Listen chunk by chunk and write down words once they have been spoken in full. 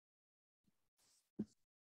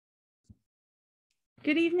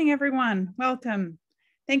Good evening, everyone. Welcome.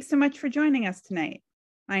 Thanks so much for joining us tonight.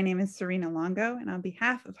 My name is Serena Longo, and on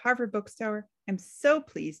behalf of Harvard Bookstore, I'm so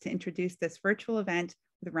pleased to introduce this virtual event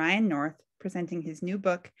with Ryan North presenting his new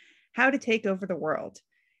book, How to Take Over the World,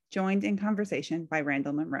 joined in conversation by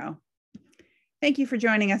Randall Munroe. Thank you for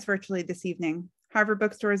joining us virtually this evening. Harvard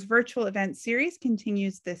Bookstore's virtual event series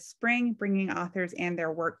continues this spring, bringing authors and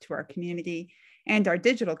their work to our community and our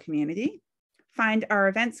digital community. Find our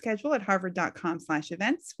event schedule at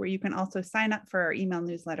harvard.com/events, where you can also sign up for our email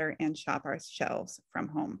newsletter and shop our shelves from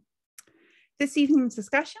home. This evening's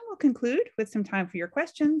discussion will conclude with some time for your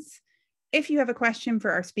questions. If you have a question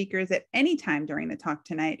for our speakers at any time during the talk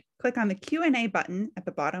tonight, click on the Q&A button at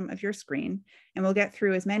the bottom of your screen, and we'll get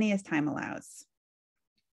through as many as time allows.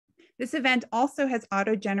 This event also has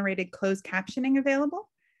auto-generated closed captioning available.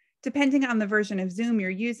 Depending on the version of Zoom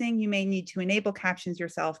you're using, you may need to enable captions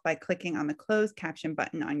yourself by clicking on the closed caption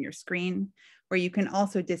button on your screen, or you can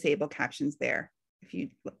also disable captions there if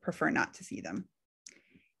you prefer not to see them.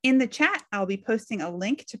 In the chat, I'll be posting a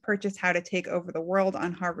link to purchase How to Take Over the World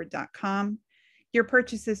on harvard.com. Your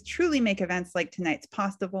purchases truly make events like tonight's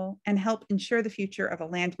possible and help ensure the future of a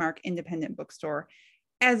landmark independent bookstore.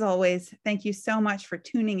 As always, thank you so much for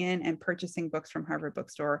tuning in and purchasing books from Harvard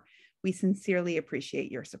Bookstore. We sincerely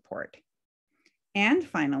appreciate your support. And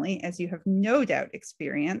finally, as you have no doubt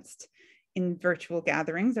experienced in virtual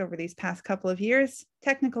gatherings over these past couple of years,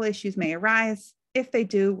 technical issues may arise. If they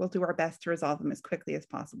do, we'll do our best to resolve them as quickly as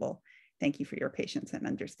possible. Thank you for your patience and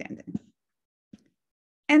understanding.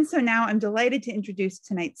 And so now I'm delighted to introduce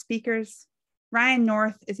tonight's speakers. Ryan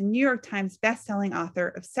North is a New York Times bestselling author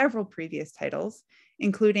of several previous titles,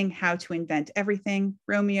 including How to Invent Everything,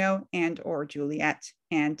 Romeo and/or Juliet,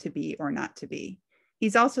 and To Be or Not to Be.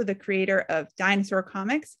 He's also the creator of Dinosaur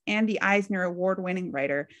Comics and the Eisner Award-winning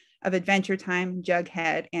writer of Adventure Time,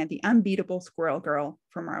 Jughead, and The Unbeatable Squirrel Girl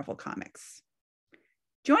for Marvel Comics.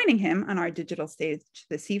 Joining him on our digital stage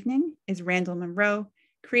this evening is Randall Munroe,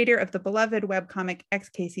 creator of the beloved webcomic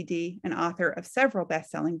xkcd and author of several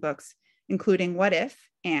best-selling books, including What If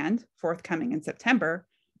and, forthcoming in September,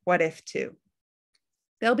 What If 2.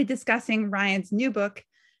 They'll be discussing Ryan's new book,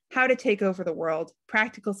 How to Take Over the World,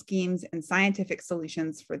 Practical Schemes and Scientific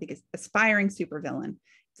Solutions for the Aspiring Supervillain.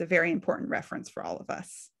 It's a very important reference for all of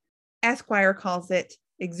us. Esquire calls it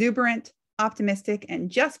exuberant, optimistic,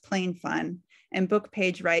 and just plain fun. And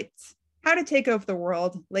Bookpage writes, How to Take Over the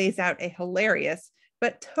World lays out a hilarious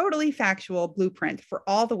but totally factual blueprint for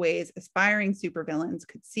all the ways aspiring supervillains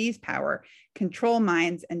could seize power, control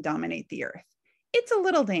minds, and dominate the earth. It's a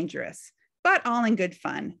little dangerous, but all in good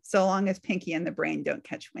fun, so long as Pinky and the Brain don't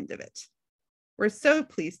catch wind of it. We're so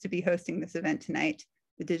pleased to be hosting this event tonight.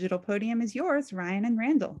 The digital podium is yours, Ryan and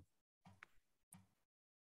Randall.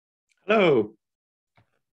 Hello.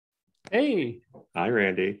 Hey. Hi,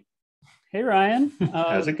 Randy. Hey, Ryan.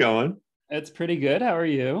 How's it going? It's pretty good. How are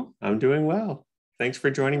you? I'm doing well. Thanks for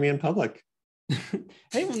joining me in public.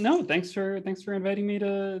 Hey, well, no, thanks for inviting me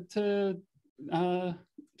to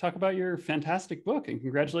talk about your fantastic book, and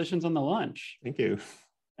congratulations on the launch. Thank you.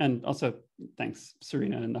 And also thanks,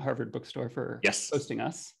 Serena and the Harvard Bookstore for hosting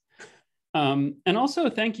us. And also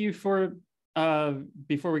thank you for,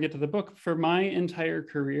 before we get to the book, for my entire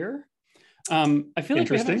career. I feel like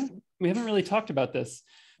we haven't really talked about this.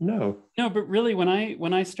 No, but really, when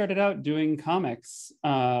I started out doing comics,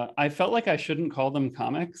 I felt like I shouldn't call them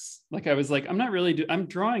comics. Like I was like, I'm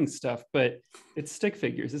drawing stuff, but it's stick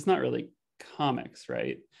figures. It's not really comics,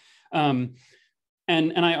 right? And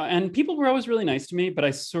people were always really nice to me, but I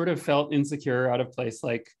sort of felt insecure, out of place,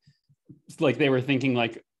 like they were thinking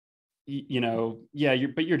like,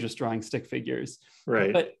 you're just drawing stick figures,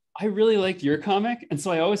 right? But I really liked your comic, and so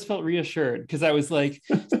I always felt reassured because I was like,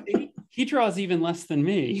 he draws even less than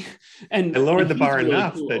me, and I lowered the bar really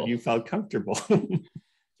enough cool. that you felt comfortable.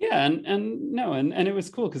 Yeah, and it was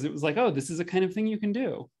cool because it was like, oh, this is a kind of thing you can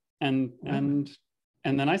do, and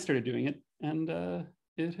then I started doing it, and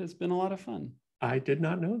it has been a lot of fun. I did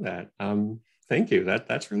not know that. Thank you.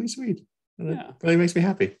 That's really sweet. That really makes me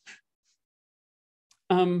happy.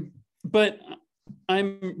 But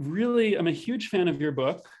I'm a huge fan of your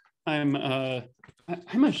book. I'm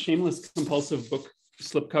a shameless compulsive book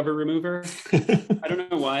slipcover remover. I don't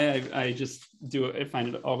know why. I just do it.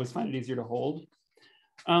 I always find it easier to hold.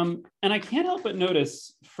 And I can't help but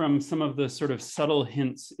notice from some of the sort of subtle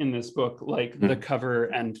hints in this book, like the cover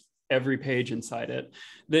and every page inside it,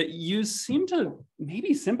 that you seem to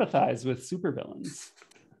maybe sympathize with supervillains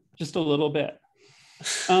just a little bit.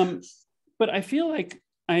 But I feel like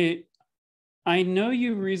I know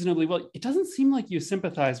you reasonably well. It doesn't seem like you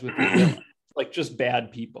sympathize with the villain, like just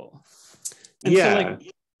bad people. And so,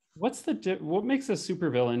 like, What makes a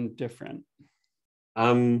supervillain different?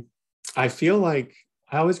 I feel like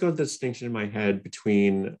I always go to the distinction in my head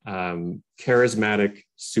between charismatic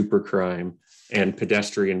super crime and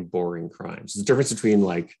pedestrian boring crimes. The difference between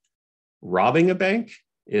like robbing a bank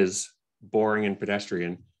is boring and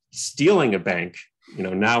pedestrian. Stealing a bank,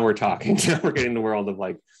 now we're talking. Now we're getting the world of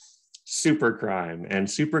like super crime. And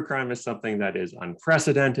super crime is something that is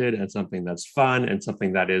unprecedented and something that's fun and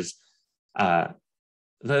something that is, I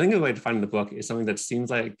think the way to find in the book is something that seems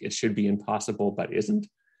like it should be impossible, but isn't.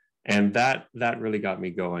 And that really got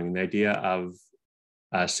me going. The idea of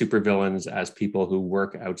supervillains as people who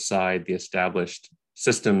work outside the established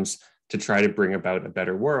systems to try to bring about a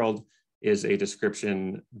better world is a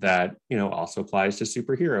description that also applies to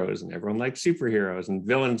superheroes, and everyone likes superheroes. And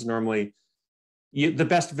villains normally, the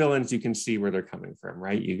best villains, you can see where they're coming from,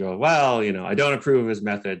 right? You go, well, I don't approve of his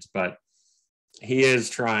methods, but he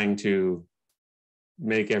is trying to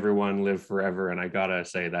make everyone live forever, and I gotta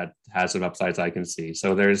say that has some upsides I can see.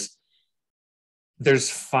 So there's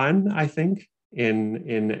fun, I think, in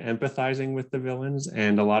empathizing with the villains,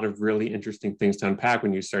 and a lot of really interesting things to unpack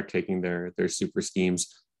when you start taking their super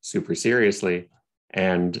schemes super seriously.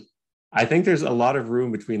 And I think there's a lot of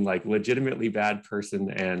room between like legitimately bad person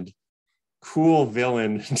and cool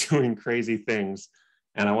villain doing crazy things,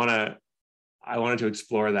 and I wanted to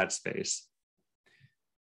explore that space.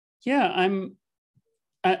 Yeah,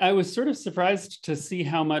 I was sort of surprised to see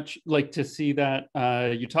how much, to see that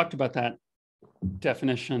you talked about that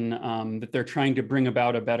definition, that they're trying to bring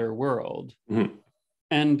about a better world. Mm-hmm.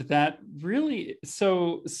 And that really,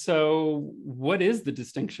 so what is the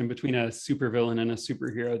distinction between a supervillain and a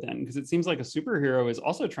superhero then? Because it seems like a superhero is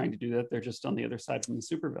also trying to do that. They're just on the other side from the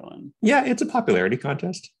supervillain. Yeah, it's a popularity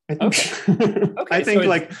contest, I think. Okay. I think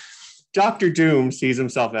like Dr. Doom sees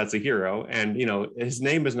himself as a hero, and his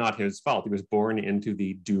name is not his fault. He was born into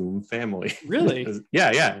the Doom family. Really?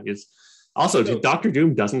 Yeah. It's also Dr.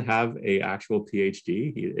 Doom doesn't have a actual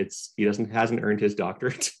PhD. He hasn't earned his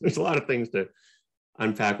doctorate. There's a lot of things to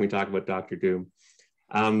unpack when we talk about Dr. Doom.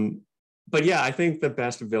 But yeah, I think the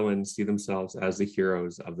best villains see themselves as the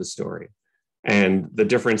heroes of the story. And the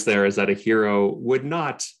difference there is that a hero would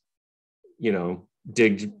not,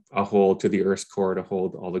 dig a hole to the Earth's core to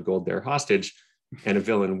hold all the gold there hostage, and a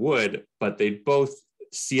villain would, but they both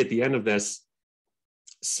see at the end of this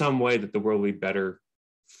some way that the world will be better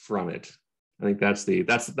from it. I think that's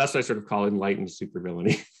what I sort of call enlightened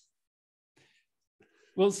supervillainy.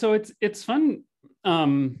 Well, so it's fun.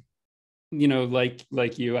 Like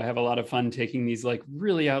you, I have a lot of fun taking these like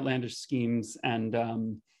really outlandish schemes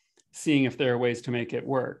and seeing if there are ways to make it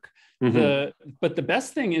work. Mm-hmm. But the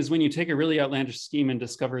best thing is when you take a really outlandish scheme and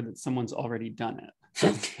discover that someone's already done it.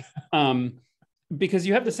 Because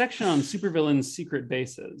you have the section on supervillains' secret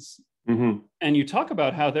bases. Mm-hmm. And you talk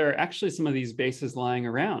about how there are actually some of these bases lying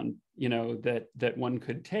around, that one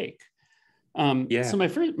could take. So my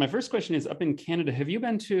first question is, up in Canada, have you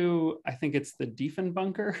been to, I think it's the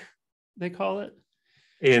Diefenbunker, they call it?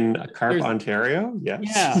 In Carp, Ontario?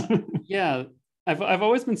 Yes. Yeah. I've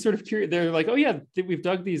always been sort of curious. They're like, oh yeah, we've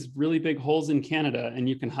dug these really big holes in Canada and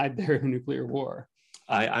you can hide there in a nuclear war.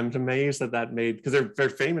 I'm amazed that made, because they're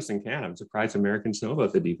famous in Canada. I'm surprised Americans know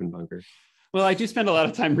about the Diefenbunker. Well, I do spend a lot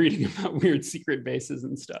of time reading about weird secret bases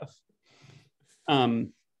and stuff. My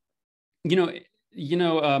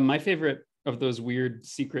favorite of those weird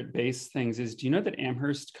secret base things is, do you know that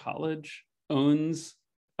Amherst College owns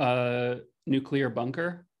a nuclear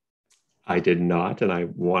bunker? I did not, and I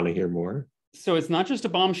want to hear more. So it's not just a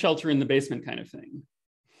bomb shelter in the basement kind of thing.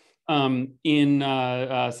 Sometime in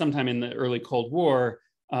the early Cold War,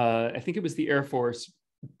 I think it was the Air Force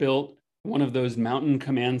built one of those mountain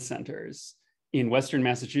command centers in Western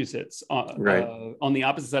Massachusetts, on the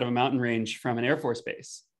opposite side of a mountain range from an Air Force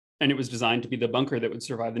base. And it was designed to be the bunker that would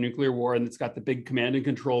survive the nuclear war. And it's got the big command and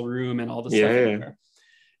control room and all the stuff in there.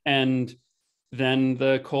 And then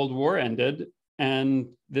the Cold War ended and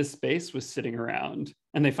this space was sitting around,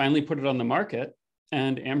 and they finally put it on the market,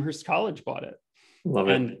 and Amherst College bought it. Love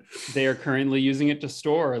it. And they are currently using it to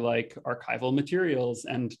store like archival materials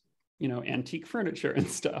and, antique furniture and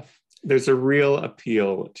stuff. There's a real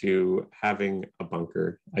appeal to having a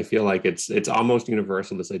bunker. I feel like it's almost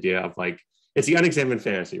universal, this idea of like, it's the unexamined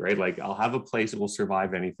fantasy, right? Like, I'll have a place that will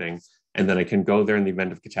survive anything, and then I can go there in the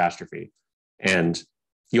event of catastrophe. And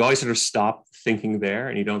you always sort of stop thinking there,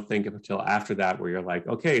 and you don't think until after that, where you're like,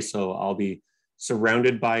 okay, so I'll be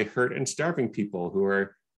surrounded by hurt and starving people who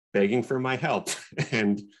are begging for my help,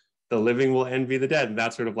 and the living will envy the dead. And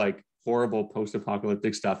that sort of like horrible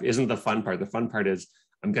post-apocalyptic stuff isn't the fun part. The fun part is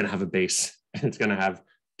I'm going to have a base, and it's going to have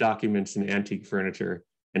documents and antique furniture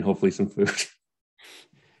and hopefully some food.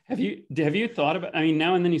 Have you thought about, I mean,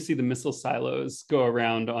 now and then you see the missile silos go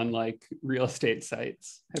around on like real estate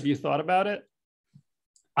sites. Have you thought about it?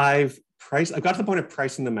 I've got to the point of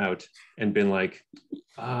pricing them out and been like,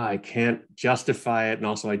 I can't justify it. And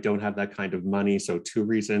also I don't have that kind of money. So 2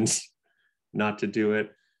 reasons not to do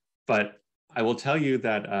it. But I will tell you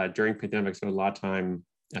that during pandemic, I spent a lot of time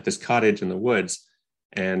at this cottage in the woods.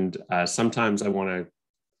 And sometimes I want to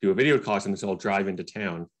do a video call, and so I'll drive into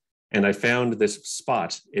town. And I found this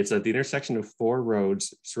spot. It's at the intersection of 4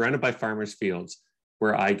 roads surrounded by farmers' fields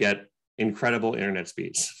where I get incredible internet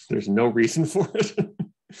speeds. There's no reason for it.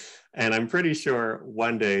 And I'm pretty sure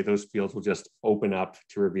one day those fields will just open up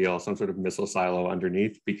to reveal some sort of missile silo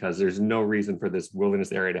underneath, because there's no reason for this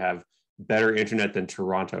wilderness area to have better internet than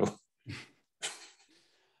Toronto.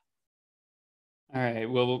 All right,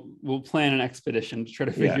 well, we'll plan an expedition to try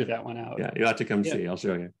to figure that one out. Yeah, you'll have to come see. I'll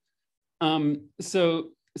show you.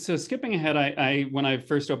 So skipping ahead, I when I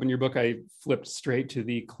first opened your book, I flipped straight to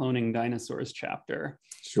the cloning dinosaurs chapter.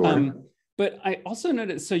 Sure. But I also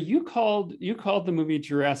noticed, so you called the movie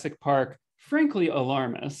Jurassic Park, frankly,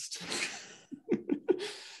 alarmist.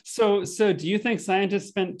 So do you think scientists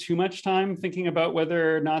spent too much time thinking about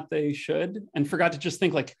whether or not they should and forgot to just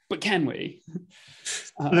think like, but can we?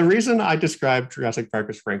 The reason I described Jurassic Park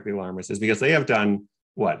as frankly alarmist is because they have done,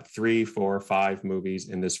 3, 4, 5 movies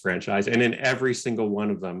in this franchise. And in every single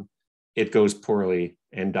one of them, it goes poorly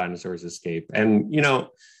and dinosaurs escape. And,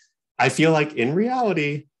 I feel like in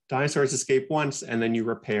reality, dinosaurs escape once and then you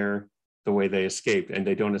repair the way they escaped, and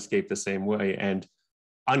they don't escape the same way. And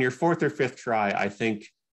on your 4th or 5th try,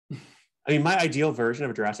 my ideal version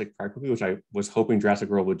of a Jurassic Park movie, which I was hoping Jurassic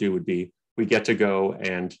World would do, would be we get to go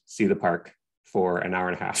and see the park for an hour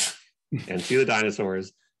and a half and see the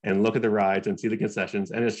dinosaurs and look at the rides and see the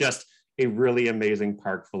concessions. And it's just a really amazing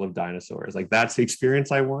park full of dinosaurs. Like, that's the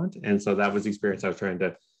experience I want. And so that was the experience I was trying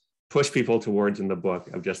to push people towards in the book,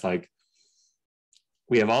 of just like,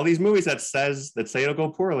 we have all these movies that say it'll go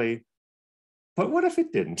poorly, but what if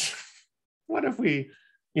it didn't? What if we,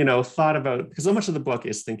 thought about, because so much of the book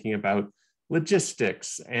is thinking about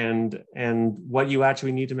logistics and what you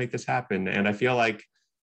actually need to make this happen. And I feel like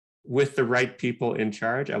with the right people in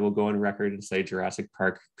charge, I will go on record and say Jurassic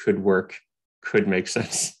Park could work, could make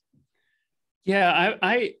sense. Yeah,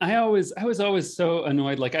 I was always so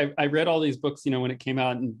annoyed. Like I read all these books, when it came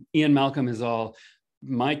out, and Ian Malcolm is all,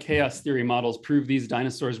 my chaos theory models prove these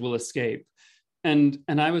dinosaurs will escape. And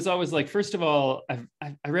I was always like, first of all,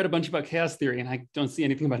 I read a bunch about chaos theory and I don't see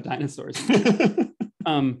anything about dinosaurs.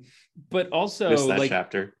 But also, like,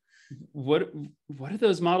 chapter. What do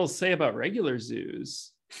those models say about regular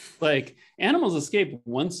zoos? Like, animals escape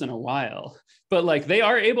once in a while, but like they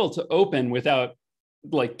are able to open without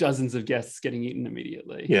like dozens of guests getting eaten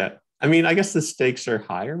immediately. Yeah. I guess the stakes are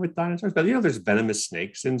higher with dinosaurs, but there's venomous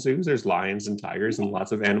snakes in zoos. There's lions and tigers and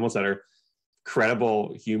lots of animals that are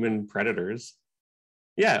credible human predators.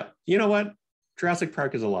 Yeah. You know what? Jurassic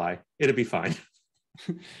Park is a lie. It'll be fine.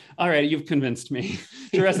 All right. You've convinced me.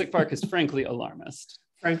 Jurassic Park is frankly alarmist.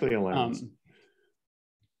 Frankly alarmist.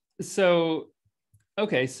 So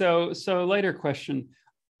later question.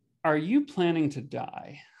 Are you planning to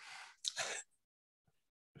die?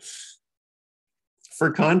 For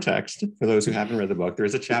context, for those who haven't read the book, there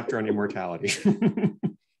is a chapter on immortality.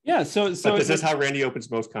 Yeah, so but this is how Randy opens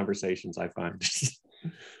most conversations, I find.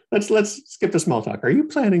 let's skip the small talk. Are you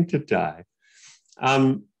planning to die?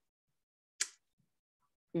 I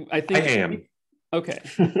think I am. Okay.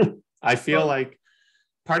 I feel like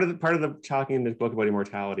part of the talking in this book about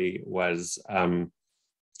immortality was,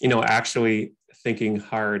 actually thinking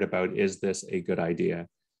hard about, is this a good idea?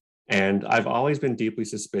 And I've always been deeply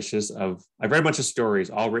suspicious I've read a bunch of stories,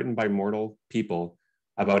 all written by mortal people,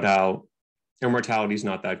 about how immortality is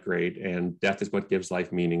not that great and death is what gives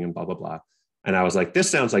life meaning and blah, blah, blah. And I was like, this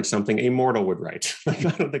sounds like something a mortal would write. Like,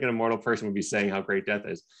 I don't think an immortal person would be saying how great death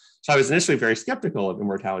is. So I was initially very skeptical of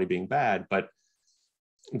immortality being bad, but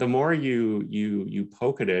the more you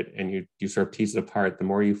poke at it and you sort of tease it apart, the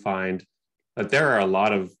more you find that there are a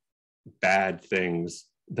lot of bad things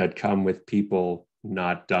that come with people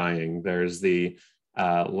not dying. There's the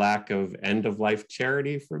lack of end-of-life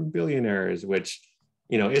charity from billionaires, which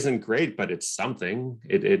isn't great, but it's something.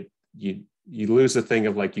 You lose the thing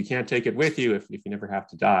of like, you can't take it with you if you never have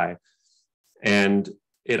to die. And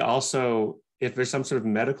it also, if there's some sort of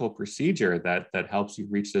medical procedure that helps you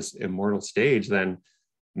reach this immortal stage, then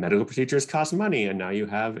medical procedures cost money, and now you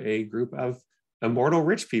have a group of immortal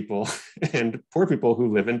rich people and poor people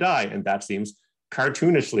who live and die, and that seems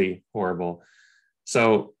cartoonishly horrible.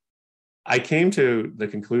 So I came to the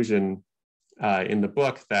conclusion in the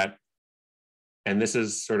book that and this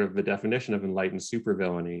is sort of the definition of enlightened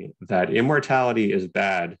supervillainy, that immortality is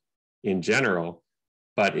bad in general,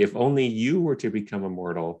 but if only you were to become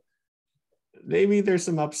immortal, maybe there's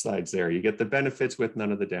some upsides there. You get the benefits with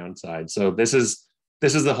none of the downsides. So this is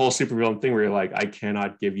the whole supervillain thing where you're like, I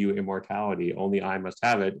cannot give you immortality, only I must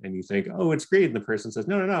have it. And you think, oh, it's great. And the person says,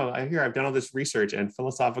 no, I've done all this research and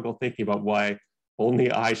philosophical thinking about why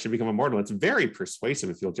only I should become immortal. It's very persuasive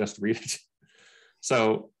if you'll just read it.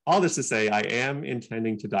 So all this to say, I am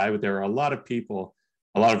intending to die, but there are a lot of people,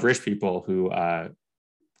 a lot of rich people who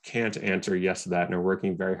can't answer yes to that and are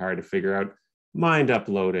working very hard to figure out mind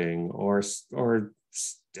uploading or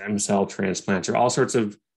stem cell transplants or all sorts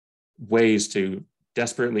of ways to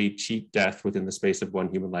desperately cheat death within the space of one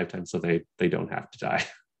human lifetime so they don't have to die.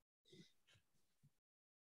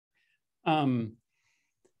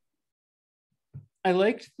 I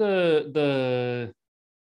liked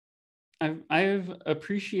I've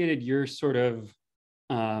appreciated your sort of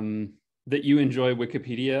that you enjoy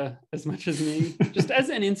Wikipedia as much as me, just as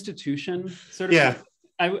an institution, sort of. Yeah.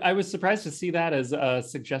 I was surprised to see that as a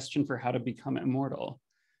suggestion for how to become immortal.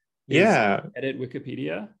 Yeah. Edit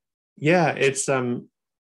Wikipedia. Yeah, it's so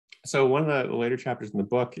one of the later chapters in the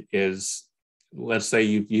book is, let's say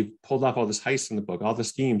you've pulled off all this heist in the book, all the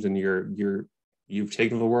schemes, and you've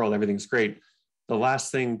taken the world, everything's great. The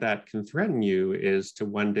last thing that can threaten you is to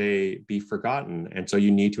one day be forgotten. And so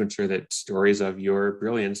you need to ensure that stories of your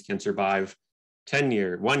brilliance can survive 1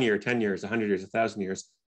 year, 10 years, 100 years, 1,000 years,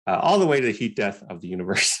 all the way to the heat death of the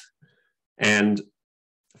universe. And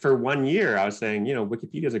for 1 year, I was saying,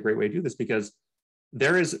 Wikipedia is a great way to do this because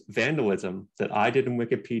there is vandalism that I did in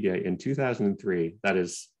Wikipedia in 2003 that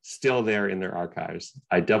is still there in their archives.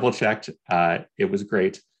 I double checked. It was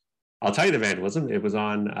great. I'll tell you the vandalism. It was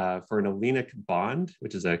on for an alenic bond,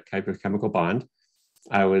 which is a type of chemical bond.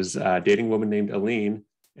 I was dating a woman named Aline,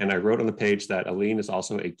 and I wrote on the page that Aline is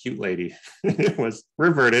also a cute lady. It was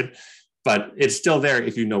reverted, but it's still there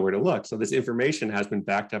if you know where to look. So this information has been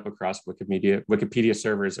backed up across Wikipedia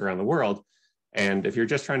servers around the world. And if you're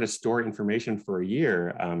just trying to store information for a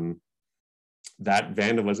year, that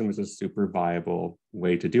vandalism is a super viable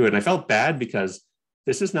way to do it. And I felt bad because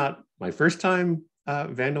this is not my first time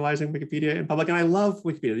vandalizing Wikipedia in public. And I love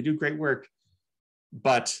Wikipedia, they do great work.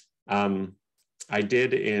 But I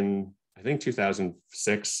did in, I think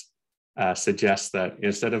 2006, suggest that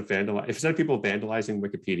instead of people vandalizing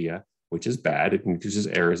Wikipedia, which is bad, it introduces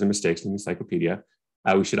errors and mistakes in the encyclopedia,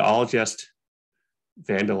 we should all just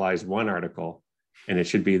vandalize one article, and it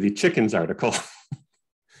should be the chickens article.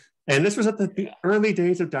 And this was at the early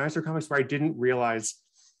days of dinosaur comics where I didn't realize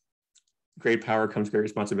great power comes great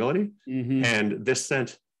responsibility. Mm-hmm. And this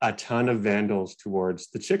sent a ton of vandals towards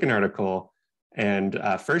the chicken article. And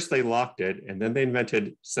first they locked it, and then they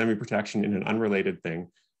invented semi-protection in an unrelated thing.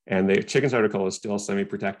 And the chickens article is still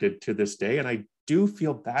semi-protected to this day. And I do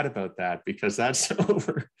feel bad about that because that's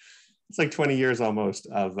over. It's like 20 years almost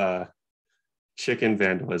of chicken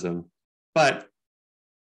vandalism, but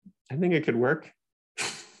I think it could work.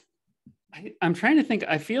 I'm trying to think.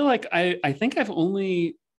 I feel like I think I've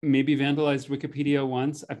only maybe vandalized Wikipedia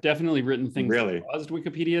once. I've definitely written things that caused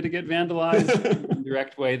Wikipedia to get vandalized in a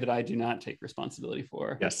direct way that I do not take responsibility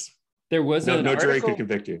for. Yes. There was no jury could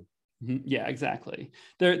convict you. Yeah, exactly.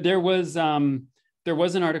 There was an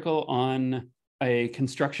article on a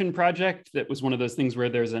construction project that was one of those things where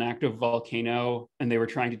there's an active volcano and they were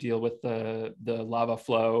trying to deal with the lava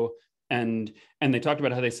flow. And they talked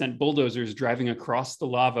about how they sent bulldozers driving across the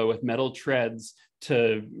lava with metal treads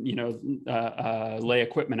to, lay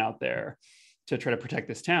equipment out there to try to protect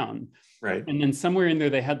this town. Right. And then somewhere in there,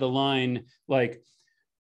 they had the line like,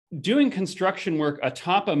 doing construction work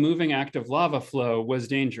atop a moving active lava flow was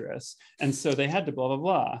dangerous. And so they had to blah, blah,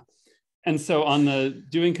 blah. And so on the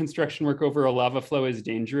doing construction work over a lava flow is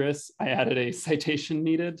dangerous, I added a citation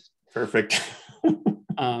needed. Perfect.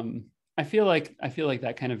 I feel like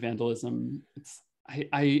that kind of vandalism,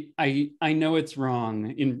 I know it's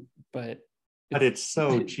wrong, but it's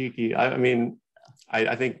so cheeky. I mean,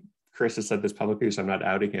 I think Chris has said this publicly, so I'm not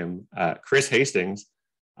outing him. Chris Hastings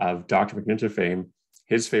of Dr. McNinja fame,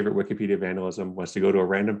 his favorite Wikipedia vandalism was to go to a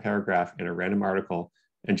random paragraph in a random article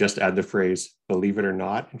and just add the phrase, "believe it or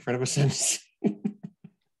not," in front of a sentence.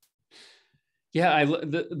 Yeah,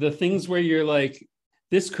 the things where you're like,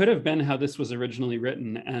 this could have been how this was originally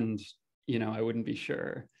written, and I wouldn't be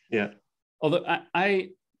sure. Yeah. Although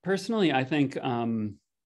I personally, I think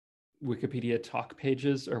Wikipedia talk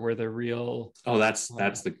pages are where the real that's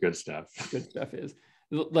the good stuff. Good stuff is.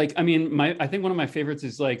 Like, I mean, I think one of my favorites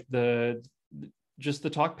is like just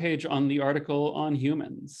the talk page on the article on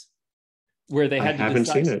humans, where they had to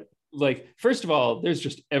decide, seen it. Like, first of all, there's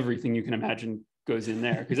just everything you can imagine goes in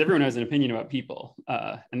there, because everyone has an opinion about people,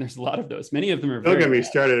 and there's a lot of those. Many of them are Don't very get me bad.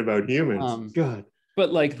 started about humans. God.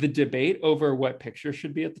 But like the debate over what picture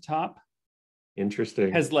should be at the top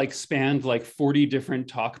Interesting. has like spanned like 40 different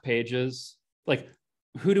talk pages. Like,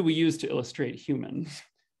 who do we use to illustrate human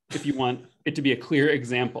if you want it to be a clear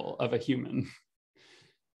example of a human?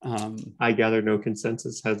 I gather no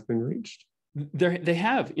consensus has been reached. They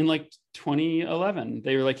have in like 2011.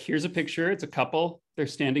 They were like, here's a picture. It's a couple. They're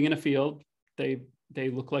standing in a field. They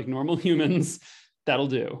look like normal humans. That'll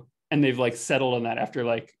do. And they've like settled on that after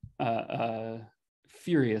like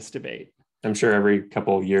furious debate. I'm sure every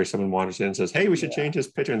couple of years someone wanders in and says, hey, we should change this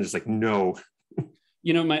picture. And it's like, no.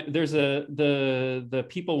 You know, there's the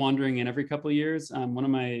people wandering in every couple of years.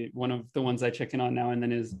 One of the ones I check in on now and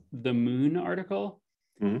then is the moon article,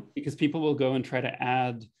 because people will go and try to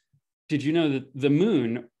add, did you know that the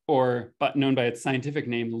moon, or but known by its scientific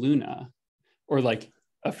name, Luna, or like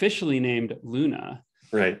officially named Luna,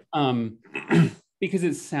 right? Because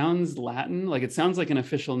it sounds Latin, like it sounds like an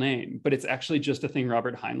official name, but it's actually just a thing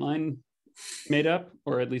Robert Heinlein made up,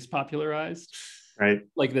 or at least popularized. Right.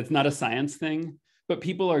 Like that's not a science thing, but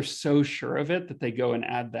people are so sure of it that they go and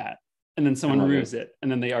add that, and then someone removes it,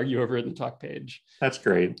 and then they argue over it in the talk page. That's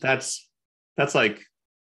great. That's like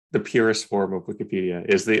the purest form of Wikipedia,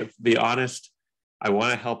 is the honest, I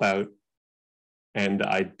want to help out, and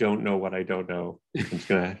I don't know what I don't know. I'm just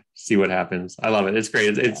gonna see what happens. I love it. It's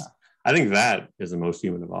great. It's I think that is the most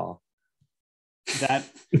human of all. That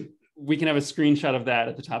we can have a screenshot of that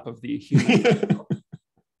at the top of the human.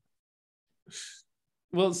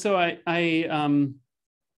 Well, so I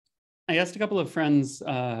asked a couple of friends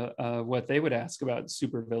what they would ask about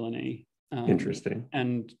supervillainy. Interesting.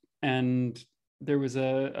 And there was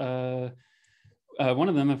one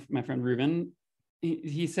of them, my friend Ruben,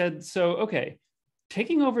 he said, so, okay,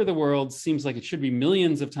 taking over the world seems like it should be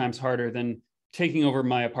millions of times harder than taking over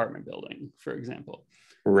my apartment building, for example.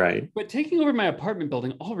 Right. But taking over my apartment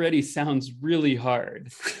building already sounds really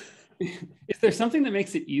hard. Is there something that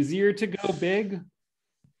makes it easier to go big?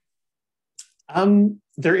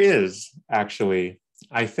 There is, actually.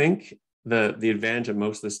 I think the advantage that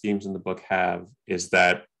most of the schemes in the book have is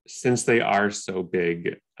that since they are so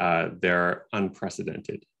big, they're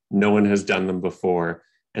unprecedented. No one has done them before,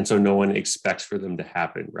 and so no one expects for them to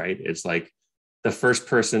happen, right? It's like the first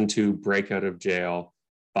person to break out of jail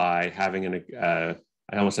by having I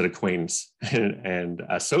almost said acquaintance and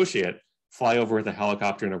associate fly over with a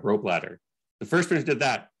helicopter and a rope ladder. The first person who did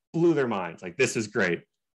that blew their minds. Like, this is great.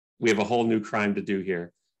 We have a whole new crime to do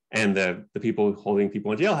here. And the people holding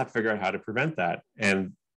people in jail have to figure out how to prevent that.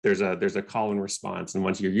 And there's a call and response. And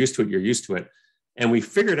once you're used to it, you're used to it. And we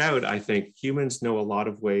figured out, I think, humans know a lot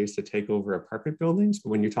of ways to take over apartment buildings. But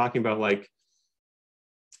when you're talking about, like,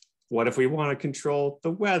 what if we want to control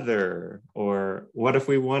the weather? Or what if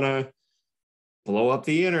we want to blow up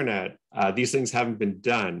the internet? These things haven't been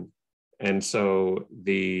done. And so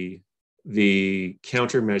the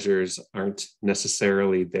countermeasures aren't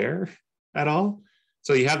necessarily there at all.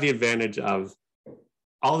 So you have the advantage of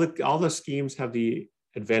all the schemes have the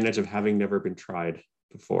advantage of having never been tried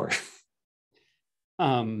before.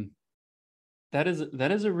 That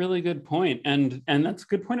is a really good point, and that's a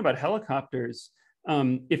good point about helicopters.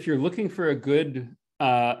 If you're looking for a good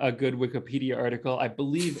Wikipedia article, I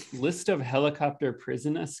believe list of helicopter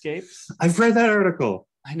prison escapes. I've read that article.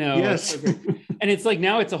 I know. Yes. And it's like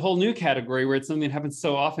now it's a whole new category where it's something that happens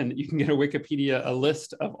so often that you can get a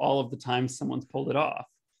list of all of the times someone's pulled it off.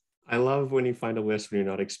 I love when you find a list when you're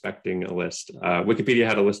not expecting a list. Wikipedia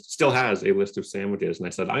had a list, still has a list of sandwiches. And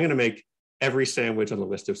I said, I'm going to make every sandwich on the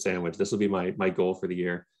list of sandwich. This will be my goal for the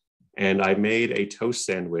year. And I made a toast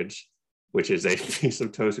sandwich, which is a piece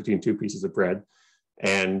of toast between two pieces of bread,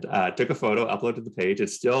 and took a photo, uploaded the page. I'm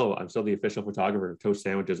still the official photographer of toast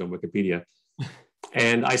sandwiches on Wikipedia.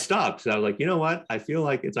 And I stopped. So I was like, you know what? I feel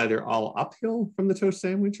like it's either all uphill from the toast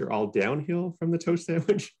sandwich or all downhill from the toast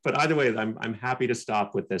sandwich. But either way, I'm happy to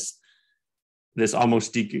stop with this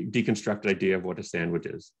almost deconstructed idea of what a sandwich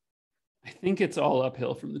is. I think it's all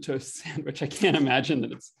uphill from the toast sandwich. I can't imagine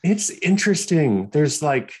that it's interesting. There's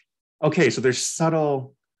like, okay, so there's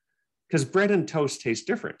subtle, because bread and toast taste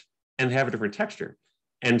different and they have a different texture.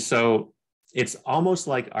 And so it's almost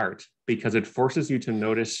like art, because it forces you to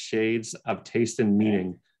notice shades of taste and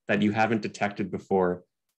meaning that you haven't detected before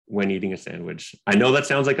when eating a sandwich. I know that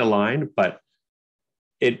sounds like a line, but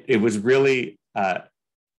it was really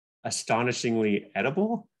astonishingly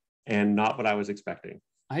edible and not what I was expecting.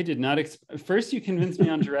 I did not first you convinced me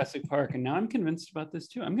on Jurassic Park, and now I'm convinced about this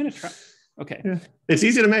too. I'm going to try. Okay. Yeah. It's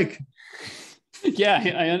easy to make. Yeah,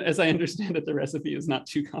 as I understand it, the recipe is not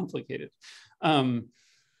too complicated.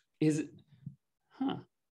 Huh.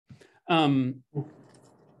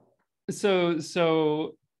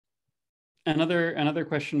 So another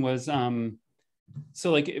question was,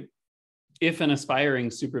 so like if an aspiring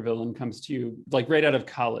supervillain comes to you, like right out of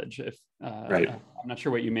college, if Right. I'm not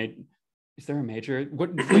sure what you made. Is there a major?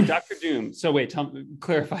 What? Wait, Dr. Doom. So wait,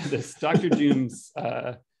 clarify this. Dr. Doom's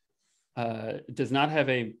does not have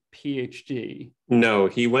a PhD. No,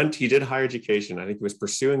 he did higher education. I think he was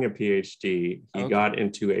pursuing a PhD. He Okay. got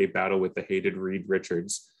into a battle with the hated Reed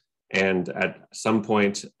Richards. And at some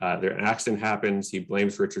point, an accident happens. He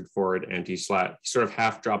blames Richard for it, and he sort of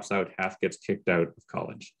half drops out, half gets kicked out of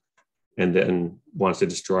college, and then wants to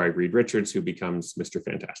destroy Reed Richards, who becomes Mr.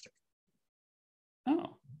 Fantastic.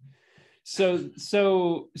 Oh, so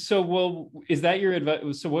well, is that your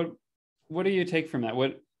advice? So what do you take from that?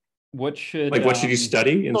 What should what should you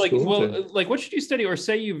study in school? What should you study? Or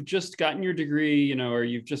say you've just gotten your degree, you know, or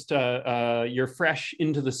you've just you're fresh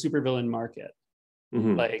into the supervillain market.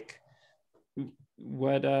 Mm-hmm. Like,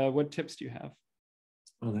 what tips do you have?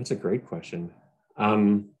 Oh, that's a great question.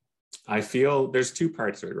 I feel there's two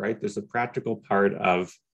parts to it, right? There's the practical part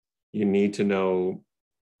of you need to know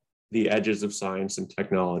the edges of science and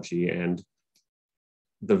technology and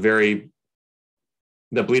the bleeding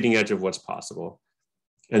edge of what's possible.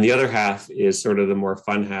 And the other half is sort of the more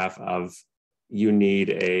fun half of you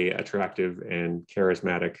need a attractive and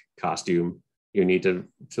charismatic costume. You need to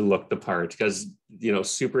look the part because, you know,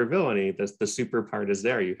 super villainy, the super part is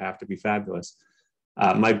there. You have to be fabulous.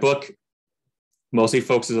 My book mostly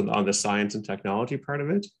focuses on the science and technology part of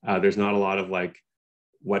it. There's not a lot of like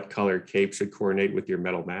what color cape should coordinate with your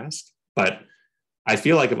metal mask. But I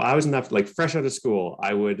feel like if I was like fresh out of school,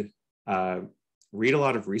 I would read a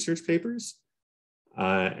lot of research papers.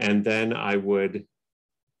 And then I would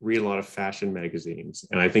read a lot of fashion magazines.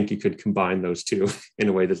 And I think you could combine those two in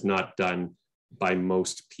a way that's not done by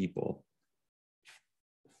most people.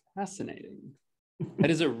 Fascinating.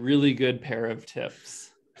 That is a really good pair of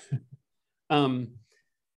tips.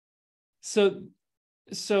 So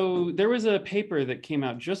there was a paper that came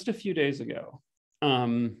out just a few days ago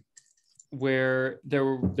where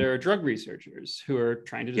there are drug researchers who are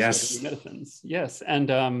trying to discover new medicines. Yes. And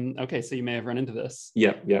okay, so you may have run into this.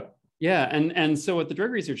 Yep. Yeah. And so what the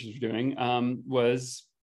drug researchers were doing was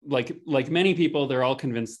like many people, they're all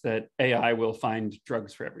convinced that AI will find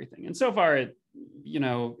drugs for everything. And so far,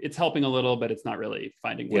 it's helping a little, but it's not really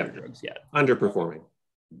finding wonder drugs yet. Underperforming.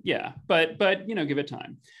 Yeah, but give it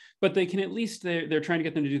time. But they can at least, they're trying to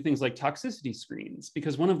get them to do things like toxicity screens,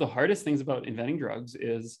 because one of the hardest things about inventing drugs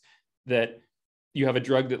is that you have a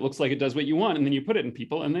drug that looks like it does what you want, and then you put it in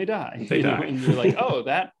people and they die. And you're like, oh,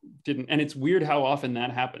 that didn't. And it's weird how often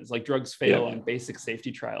that happens. Like drugs fail on basic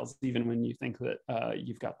safety trials, even when you think that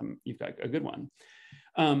you've got a good one.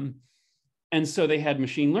 And so they had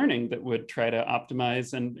machine learning that would try to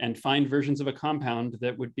optimize and find versions of a compound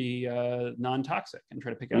that would be non-toxic and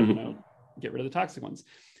try to pick out, get rid of the toxic ones.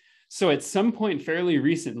 So at some point fairly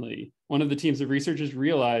recently, one of the teams of researchers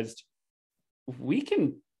realized we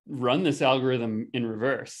can run this algorithm in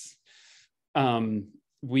reverse.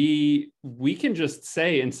 We can just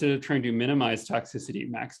say, instead of trying to minimize toxicity,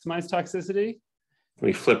 maximize toxicity.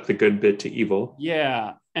 We flip the good bit to evil.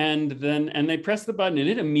 Yeah. And they pressed the button and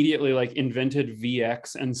it immediately like invented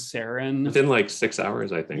VX and sarin. Within like 6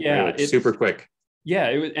 hours, I think. Yeah. Right? Like super quick. Yeah.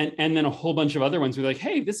 It was, and then a whole bunch of other ones were like,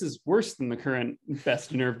 hey, this is worse than the current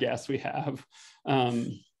best nerve gas we have.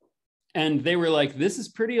 And they were like, this is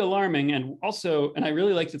pretty alarming. And also, and I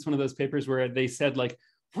really liked, it's one of those papers where they said like,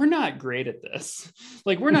 we're not great at this.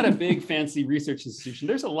 Like, we're not a big fancy research institution.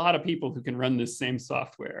 There's a lot of people who can run this same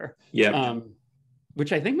software. Yeah.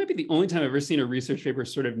 Which I think might be the only time I've ever seen a research paper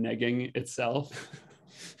sort of negging itself.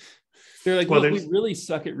 They're like, well, we really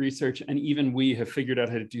suck at research, and even we have figured out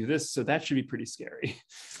how to do this, so that should be pretty scary.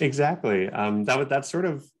 Exactly. That's sort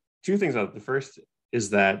of two things. The first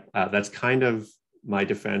is that that's kind of my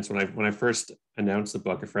defense. When I first announced the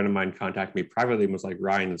book, a friend of mine contacted me privately and was like,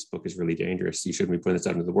 Ryan, this book is really dangerous. You shouldn't be putting this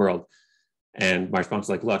out into the world. And my response was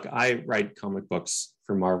like, look, I write comic books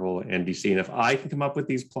for Marvel and DC, and if I can come up with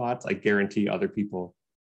these plots, I guarantee other people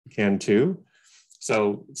can too.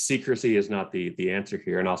 So secrecy is not the answer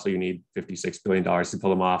here. And also you need $56 billion to pull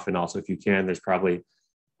them off. And also if you can, there's probably,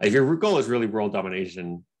 if your goal is really world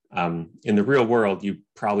domination, in the real world, you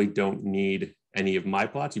probably don't need any of my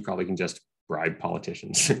plots. You probably can just bribe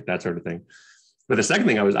politicians, that sort of thing. But the second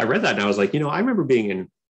thing I read that and I was like, I remember being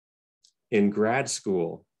in grad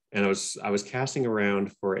school, and I was casting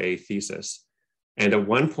around for a thesis. And at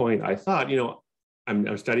one point I thought,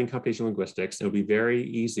 I'm studying computational linguistics, and it would be very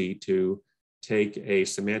easy to take a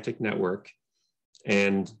semantic network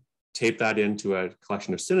and tape that into a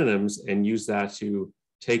collection of synonyms and use that to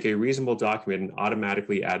take a reasonable document and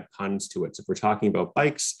automatically add puns to it. So if we're talking about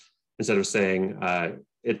bikes, instead of saying,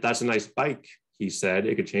 that's a nice bike, he said,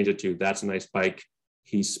 it could change it to, that's a nice bike,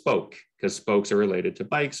 he spoke, because spokes are related to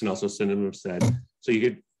bikes and also synonyms said. So you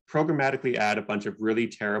could programmatically add a bunch of really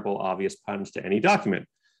terrible, obvious puns to any document.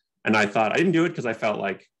 And I thought, I didn't do it because I felt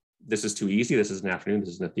like this is too easy. This is an afternoon, this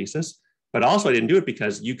isn't a thesis. But also I didn't do it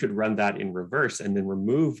because you could run that in reverse and then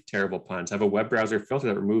remove terrible puns. I have a web browser filter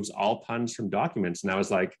that removes all puns from documents. And I was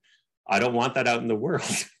like, I don't want that out in the world.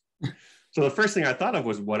 So the first thing I thought of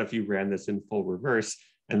was, what if you ran this in full reverse,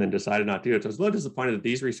 and then decided not to do it? So I was a little disappointed that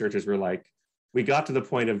these researchers were like, we got to the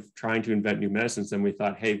point of trying to invent new medicines, and we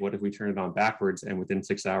thought, hey, what if we turn it on backwards? And within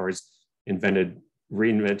 6 hours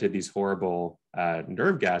reinvented these horrible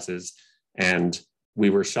nerve gases. And we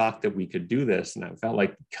were shocked that we could do this. And I felt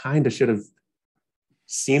like kind of should have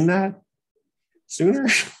seen that sooner.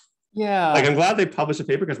 Yeah. Like, I'm glad they published a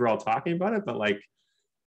paper because we're all talking about it, but like,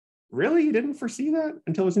 really, you didn't foresee that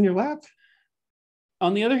until it was in your lap?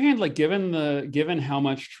 On the other hand, like given how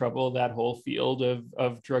much trouble that whole field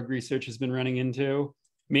of drug research has been running into,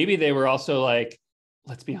 maybe they were also like,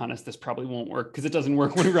 let's be honest, this probably won't work, because it doesn't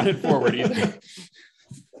work when we run it forward either.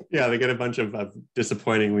 Yeah, they get a bunch of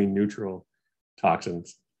disappointingly neutral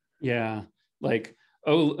toxins. Yeah, like,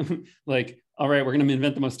 oh, like, all right, we're going to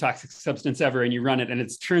invent the most toxic substance ever, and you run it and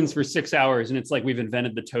it churns for 6 hours, and it's like we've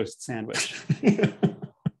invented the toast sandwich.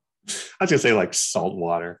 I was gonna say like salt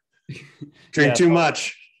water. Drink too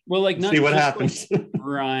much. Well, like, not see what happens. Like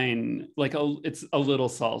brine, like it's a little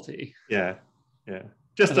salty. Yeah,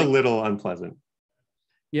 just a little unpleasant.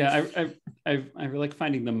 Yeah, I like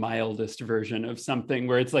finding the mildest version of something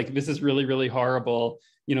where it's like, this is really, really horrible.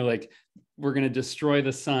 You know, like, we're going to destroy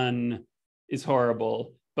the sun is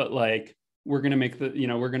horrible, but like, we're going to make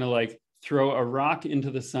we're going to like throw a rock into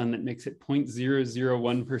the sun that makes it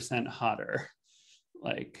 0.001% hotter.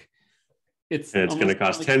 Like, it's going to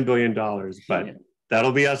cost $10 billion, but yeah,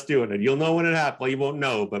 that'll be us doing it. You'll know when it happens. Well, you won't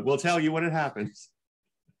know, but we'll tell you when it happens.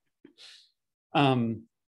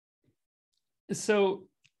 So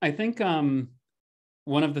I think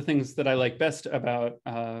one of the things that I like best about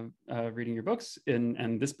reading your books,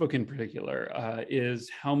 and this book in particular, is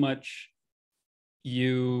how much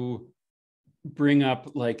you bring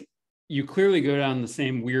up, like, you clearly go down the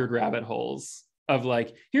same weird rabbit holes of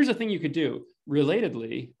like, here's a thing you could do.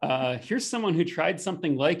 Relatedly, here's someone who tried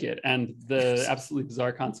something like it and the absolutely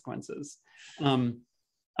bizarre consequences.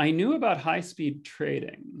 I knew about high-speed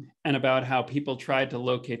trading and about how people tried to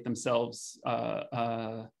locate themselves.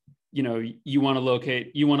 You want to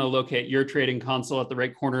locate your trading console at the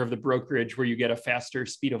right corner of the brokerage where you get a faster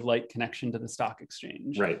speed of light connection to the stock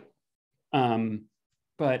exchange. Right.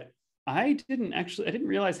 But I didn't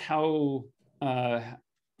realize how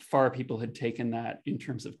far people had taken that in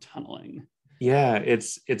terms of tunneling. Yeah,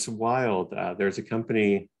 it's wild. There's a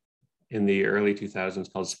company in the early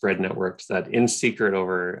 2000s called Spread Networks that in secret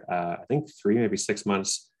over, I think 3, maybe 6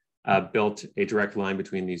 months, built a direct line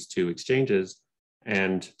between these two exchanges.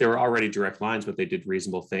 And there were already direct lines, but they did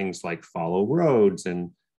reasonable things like follow roads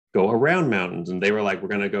and go around mountains. And they were like, we're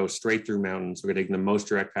going to go straight through mountains. We're going to take the most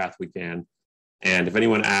direct path we can. And if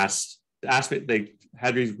anyone asked me, they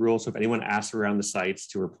had these rules. So if anyone asked around the sites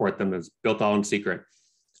to report them, it was built all in secret.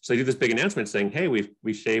 So they do this big announcement saying, hey,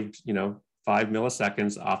 we shaved 5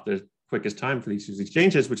 milliseconds off the quickest time for these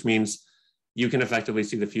exchanges, which means you can effectively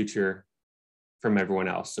see the future from everyone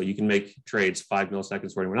else. So you can make trades 5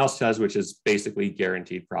 milliseconds where anyone else does, which is basically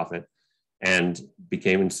guaranteed profit, and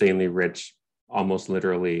became insanely rich almost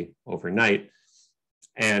literally overnight.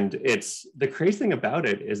 And it's the crazy thing about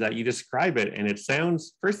it is that you describe it and it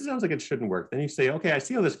sounds like it shouldn't work. Then you say, okay, I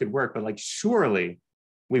see how this could work, but like, surely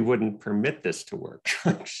we wouldn't permit this to work.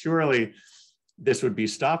 Surely this would be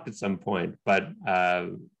stopped at some point. But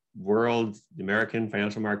the American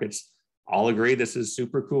financial markets all agree this is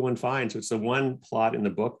super cool and fine. So it's the one plot in the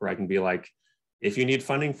book where I can be like, if you need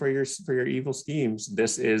funding for your evil schemes,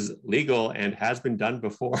 this is legal and has been done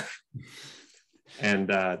before. And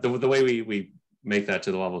the way we make that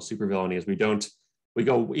to the level of supervillainy is we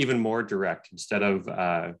go even more direct. Instead of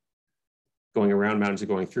going around mountains and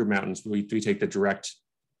going through mountains, we take the direct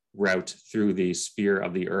route through the sphere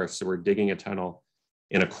of the earth. So we're digging a tunnel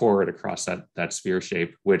in a chord across that sphere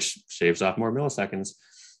shape, which shaves off more milliseconds.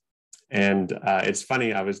 And it's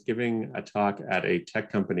funny, I was giving a talk at a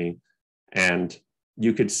tech company and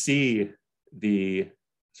you could see the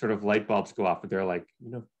sort of light bulbs go off, but they're like,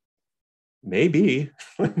 maybe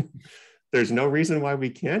there's no reason why we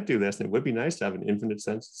can't do this. And it would be nice to have an infinite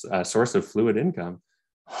source of fluid income.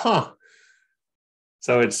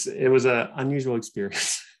 So it was an unusual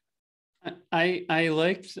experience. I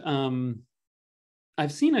liked,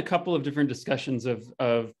 I've seen a couple of different discussions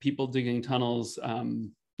of people digging tunnels,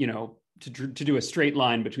 you know, to do a straight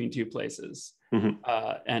line between two places.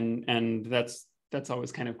 And that's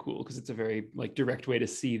always kind of cool because it's a very like direct way to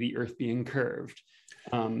see the earth being curved.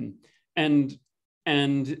 And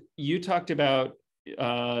you talked about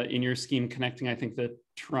in your scheme connecting, I think, the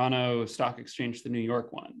Toronto Stock Exchange to the New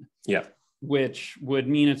York one. Yeah. Which would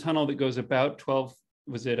mean a tunnel that goes about 12,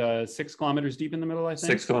 was it 6 kilometers deep in the middle, I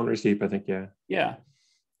think? 6 kilometers deep, I think, yeah. Yeah.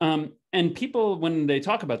 And people, when they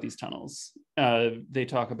talk about these tunnels, they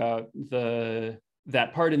talk about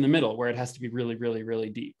that part in the middle where it has to be really, really, really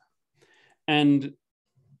deep.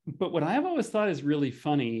 But what I've always thought is really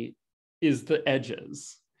funny is the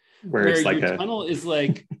edges. Where it's like your tunnel is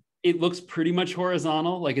like, it looks pretty much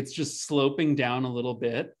horizontal, like it's just sloping down a little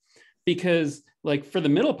bit. Because like for the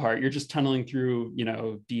middle part, you're just tunneling through, you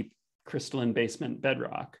know, deep crystalline basement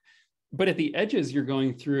bedrock. But at the edges, you're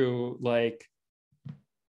going through like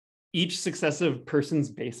each successive person's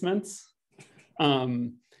basements.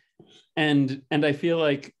 And I feel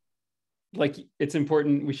like it's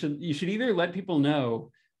important. You should either let people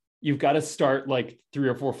know you've got to start like 3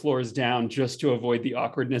 or 4 floors down just to avoid the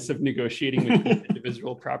awkwardness of negotiating with the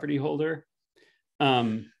individual property holder.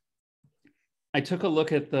 I took a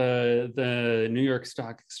look at the New York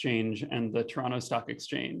Stock Exchange and the Toronto Stock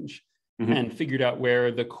Exchange and figured out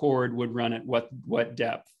where the cord would run at what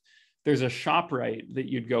depth. There's a ShopRite that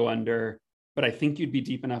you'd go under, but I think you'd be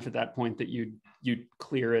deep enough at that point that you'd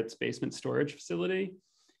clear its basement storage facility.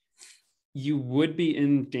 You would be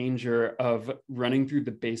in danger of running through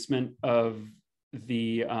the basement of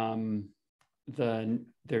there's a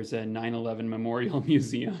 9/11 Memorial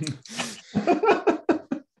Museum.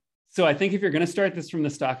 So I think if you're going to start this from the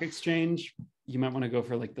stock exchange, you might want to go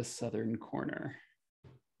for like the southern corner.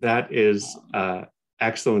 That is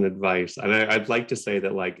excellent advice. And I'd like to say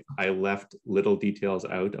that like I left little details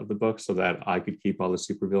out of the book so that I could keep all the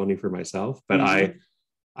supervillainy for myself. But I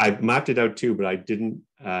mapped it out too, but I didn't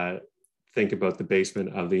think about the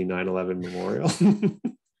basement of the 9/11 memorial.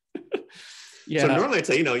 Yeah. So normally I'd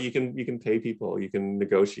say, you know, you can pay people, you can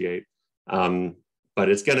negotiate. But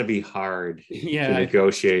it's going to be hard to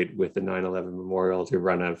negotiate with the 9/11 memorial to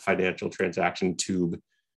run a financial transaction tube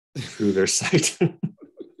through their site.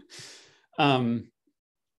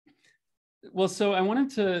 Well, so I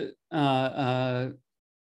wanted to,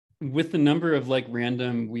 with the number of like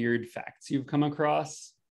random weird facts you've come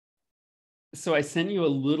across, so I sent you a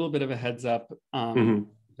little bit of a heads up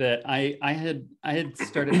that I had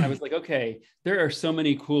started, I was like, okay, there are so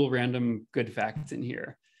many cool random good facts in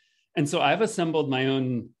here. And so I've assembled my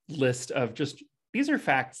own list of just, these are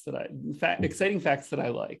facts that exciting facts that I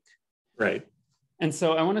like. Right. And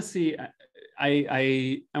so I want to see,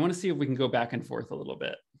 I want to see if we can go back and forth a little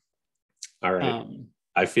bit. All right.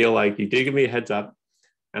 I feel like you did give me a heads up,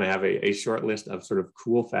 and I have a short list of sort of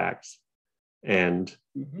cool facts, and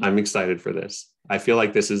I'm excited for this. I feel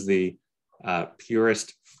like this is the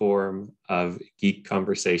purest form of geek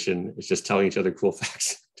conversation. It's just telling each other cool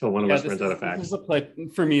facts until one of us runs out of facts. This is like,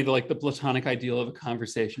 for me, the platonic ideal of a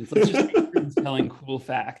conversation. Let's just be telling cool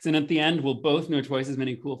facts, and at the end, we'll both know twice as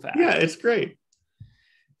many cool facts. Yeah, it's great.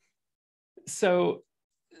 So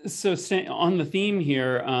on the theme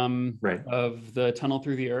here right. of the tunnel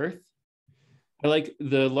through the Earth, I like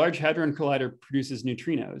the Large Hadron Collider produces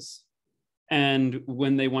neutrinos, and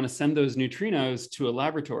when they want to send those neutrinos to a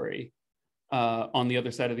laboratory on the other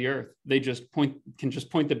side of the Earth, they can just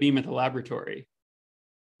point the beam at the laboratory,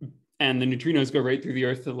 and the neutrinos go right through the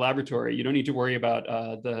Earth to the laboratory. You don't need to worry about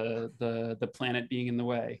the planet being in the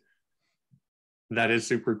way. That is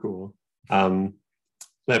super cool.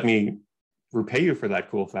 Let me repay you for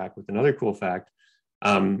that cool fact with another cool fact.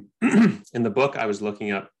 In the book, I was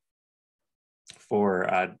looking up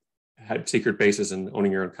for secret bases and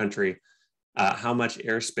owning your own country, how much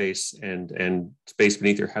airspace and space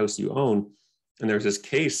beneath your house you own. And there's this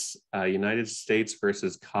case, United States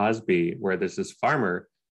versus Cosby, where there's this farmer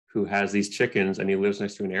who has these chickens and he lives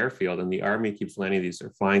next to an airfield, and the army keeps flying these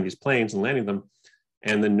planes and landing them.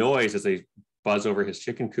 And the noise as they buzz over his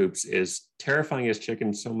chicken coops is terrifying his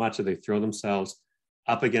chickens so much that they throw themselves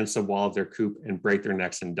up against the wall of their coop and break their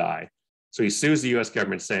necks and die. So he sues the US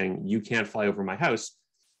government saying, you can't fly over my house.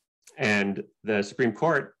 And the Supreme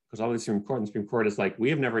Court, because all the Supreme Court, and the Supreme Court is like,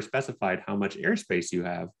 we have never specified how much airspace you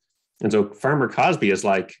have. And so Farmer Cosby is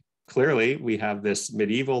like, clearly we have this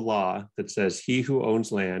medieval law that says he who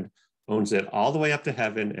owns land owns it all the way up to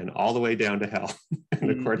heaven and all the way down to hell. And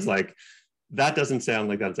the court's like, that doesn't sound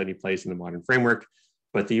like that's any place in the modern framework,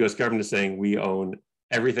 but the US government is saying we own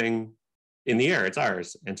everything in the air, it's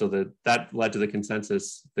ours. And so that led to the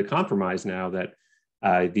consensus, the compromise now that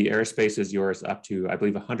the airspace is yours up to, I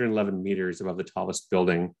believe, 111 meters above the tallest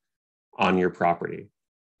building on your property.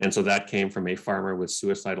 And so that came from a farmer with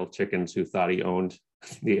suicidal chickens who thought he owned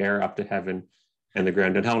the air up to heaven and the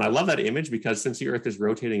ground down hell. And I love that image because since the earth is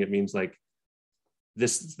rotating, it means like the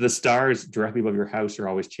stars directly above your house are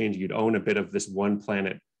always changing. You'd own a bit of this one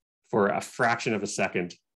planet for a fraction of a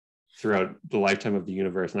second throughout the lifetime of the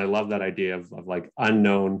universe. And I love that idea of like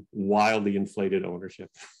unknown, wildly inflated ownership.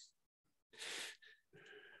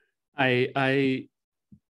 Well,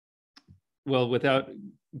 without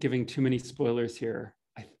giving too many spoilers here,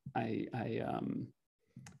 I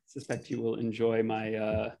suspect you will enjoy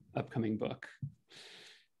my upcoming book.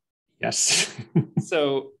 Yes.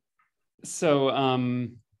 So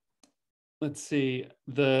let's see,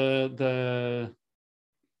 the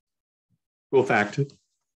cool fact.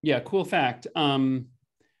 Yeah, cool fact.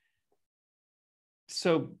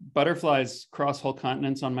 So butterflies cross whole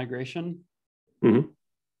continents on migration. Mm-hmm.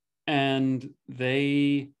 And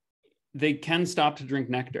they can stop to drink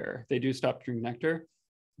nectar. They do stop to drink nectar,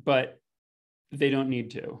 but they don't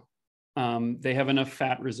need to. They have enough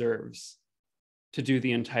fat reserves to do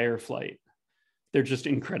the entire flight. They're just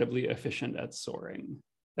incredibly efficient at soaring.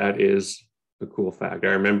 That is a cool fact. I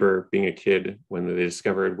remember being a kid when they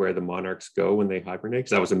discovered where the monarchs go when they hibernate,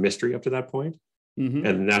 because that was a mystery up to that point. Mm-hmm.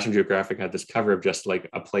 And National Geographic had this cover of just like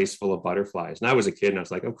a place full of butterflies. And I was a kid and I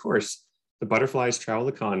was like, of course, the butterflies travel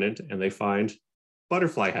the continent and they find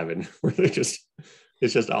butterfly heaven, where it's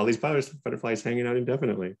just all these butterflies hanging out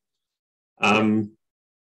indefinitely.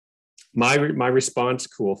 My response,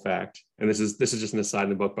 cool fact, and this is just an aside in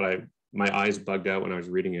the book, but my eyes bugged out when I was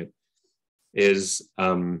reading it, is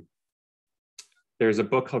there's a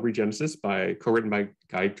book called Regenesis co-written by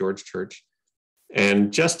Guy George Church.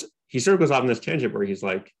 And he sort of goes off on this tangent where he's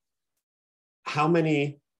like, how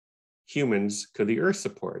many humans could the earth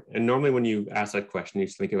support? And normally when you ask that question, you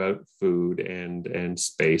just think about food and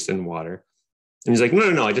space and water. And he's like,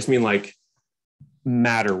 no, I just mean like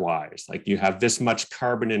matter wise, like you have this much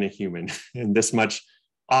carbon in a human and this much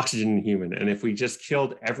oxygen in a human. And if we just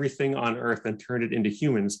killed everything on earth and turned it into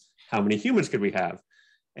humans, how many humans could we have?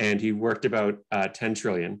 And he worked about 10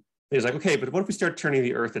 trillion. And he's like, okay, but what if we start turning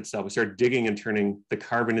the earth itself? We start digging and turning the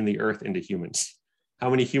carbon in the earth into humans. How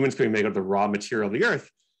many humans can we make out of the raw material of the earth?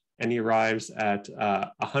 And he arrives at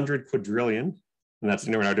 100 quadrillion. And that's,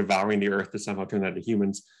 we're now devouring the earth to somehow turn that into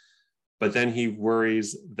humans. But then he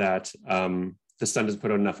worries that the sun doesn't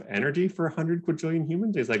put out enough energy for 100 quadrillion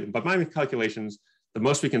humans. He's like, but my calculations, the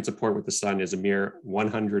most we can support with the sun is a mere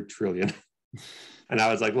 100 trillion. And I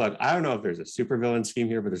was like, look, I don't know if there's a supervillain scheme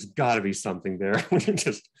here, but there's got to be something there when you're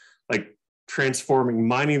just like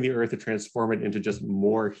mining the earth to transform it into just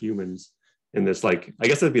more humans in this, like, I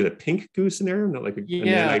guess that'd be the pink goo scenario, not like a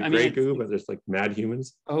gray goo, but there's like mad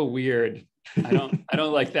humans. Oh, weird. I don't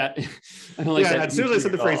like that. I don't like that. As soon as I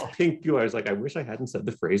said the phrase pink goo, I was like, I wish I hadn't said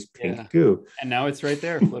the phrase pink goo. And now it's right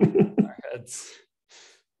there floating in our heads.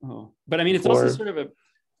 Oh, but I mean, it's also sort of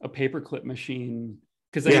a paperclip machine,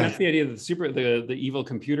 because I mean, that's the idea that the evil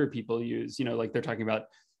computer people use. You know, like they're talking about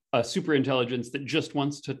a super intelligence that just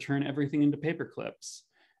wants to turn everything into paperclips,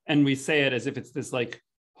 and we say it as if it's this like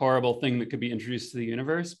horrible thing that could be introduced to the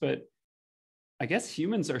universe. But I guess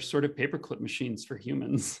humans are sort of paperclip machines for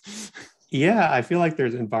humans. Yeah, I feel like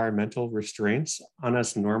there's environmental restraints on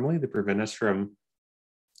us normally that prevent us from,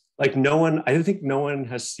 like, I don't think no one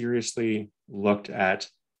has seriously looked at,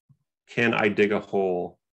 can I dig a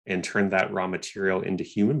hole and turn that raw material into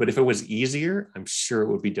human? But if it was easier, I'm sure it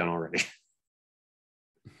would be done already.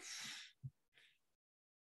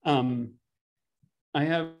 I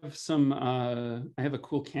have a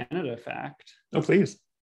cool Canada fact. Oh, please.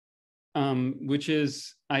 Which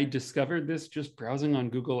is, I discovered this just browsing on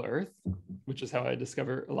Google Earth, which is how I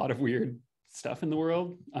discover a lot of weird stuff in the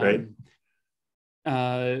world. Right.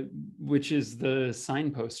 Which is the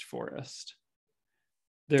signpost forest.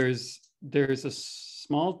 There's a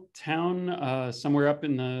small town somewhere up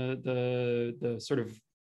in the sort of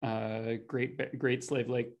Great Slave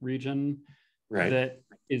Lake region, right, that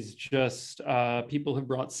is just people have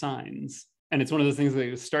brought signs. And it's one of those things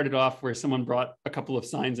that started off where someone brought a couple of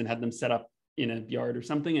signs and had them set up in a yard or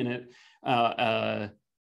something, and and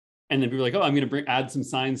then people were like, oh, I'm going to add some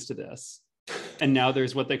signs to this. And now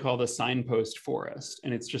there's what they call the signpost forest,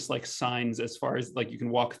 and it's just like signs as far as like you can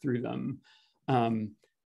walk through them, and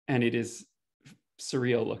it is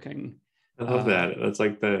surreal looking. I love that. That's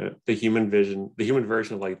like the human version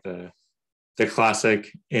of like the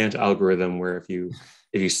classic ant algorithm, where if you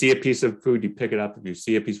see a piece of food, you pick it up. If you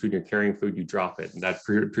see a piece of food, you're carrying food, you drop it. And that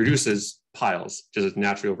produces piles just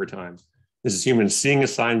naturally over time. This is humans seeing a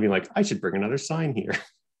sign, being like, I should bring another sign here.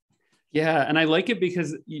 Yeah, and I like it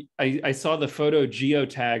because I saw the photo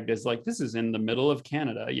geotagged as like, this is in the middle of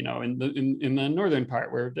Canada, you know, in the northern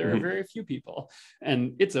part where there are very few people,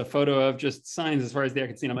 and it's a photo of just signs as far as the eye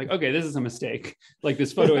can see. And I'm like, okay, this is a mistake. Like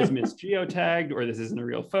this photo is misgeotagged, or this isn't a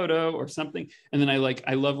real photo, or something. And then I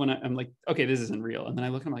love when I'm like, okay, this isn't real. And then I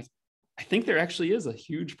look and I'm like, I think there actually is a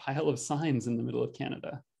huge pile of signs in the middle of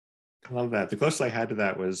Canada. I love that. The closest I had to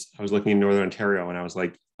that was I was looking in Northern Ontario, and I was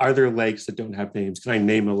like, are there lakes that don't have names? Can I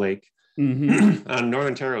name a lake? Northern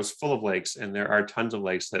Ontario is full of lakes, and there are tons of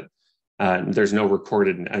lakes that there's no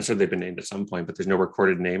recorded. I'm sure they've been named at some point, but there's no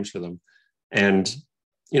recorded names for them. And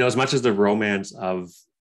as much as the romance of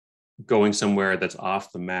going somewhere that's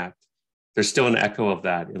off the map, there's still an echo of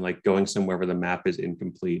that in like going somewhere where the map is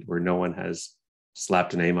incomplete, where no one has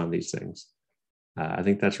slapped a name on these things. I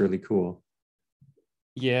think that's really cool.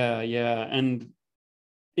 Yeah, and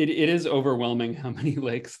it is overwhelming how many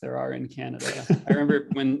lakes there are in Canada. I remember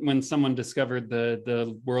when someone discovered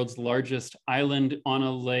the world's largest island on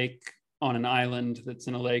a lake, on an island that's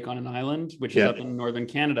in a lake on an island, which is up in northern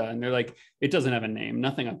Canada. And they're like, it doesn't have a name.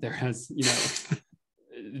 Nothing up there has,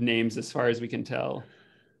 names as far as we can tell.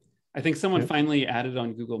 I think someone finally added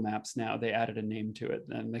on Google Maps now, they added a name to it,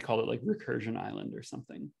 and they called it like Recursion Island or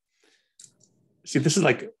something. See, this is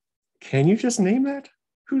like, can you just name that?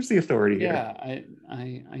 Who's the authority here? Yeah,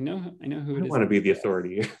 I know who it is. I don't want to be the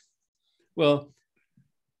authority. Well,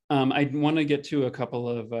 I want to get to a couple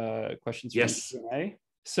of questions from Q&A.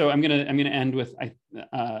 So I'm gonna end with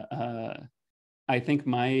I think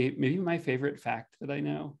maybe my favorite fact that I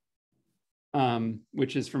know,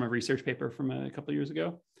 which is from a research paper from a couple of years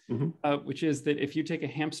ago, which is that if you take a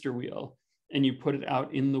hamster wheel and you put it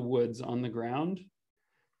out in the woods on the ground,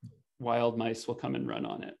 wild mice will come and run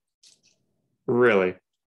on it. Really?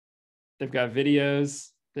 They've got videos,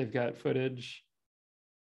 they've got footage.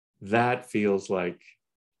 That feels like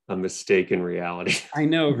a mistake in reality. I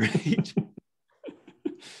know, right?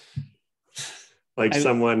 Like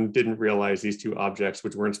someone didn't realize these two objects,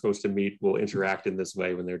 which weren't supposed to meet, will interact in this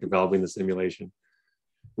way when they're developing the simulation.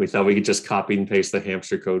 We thought we could just copy and paste the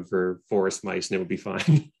hamster code for forest mice and it would be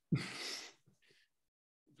fine.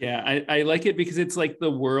 Yeah, I like it because it's like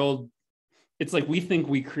the world, it's like we think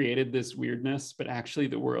we created this weirdness, but actually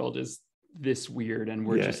the world is this weird and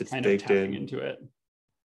we're just kind of tapping into it.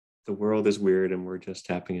 The world is weird and we're just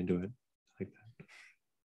tapping into it. Like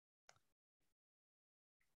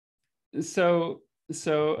that. So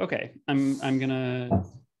okay, I'm gonna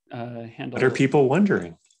handle. What are people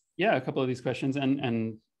wondering? Yeah, a couple of these questions,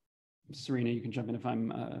 and Serena, you can jump in if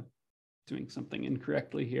I'm doing something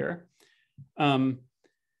incorrectly here. So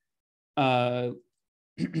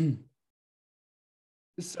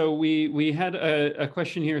we had a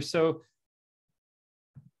question here. So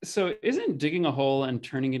isn't digging a hole and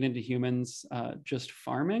turning it into humans just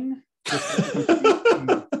farming?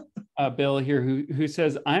 Bill here who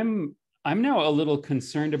says, I'm now a little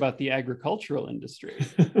concerned about the agricultural industry.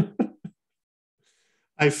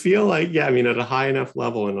 I feel like, at a high enough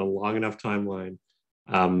level and a long enough timeline,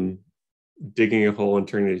 digging a hole and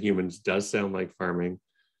turning it into humans does sound like farming.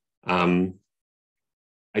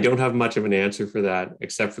 I don't have much of an answer for that,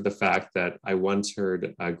 except for the fact that I once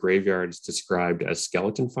heard graveyards described as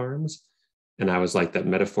skeleton farms. And I was like, that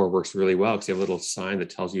metaphor works really well because you have a little sign that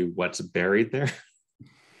tells you what's buried there.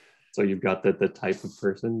 So you've got the type of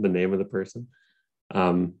person, the name of the person.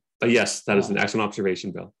 But yes, that is an excellent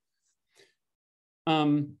observation, Bill.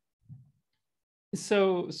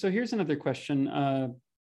 So here's another question. I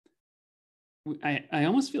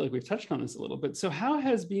almost feel like we've touched on this a little bit. So how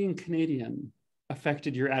has being Canadian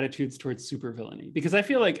affected your attitudes towards supervillainy? Because I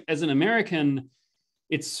feel like as an American,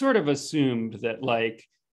 it's sort of assumed that like,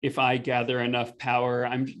 if I gather enough power,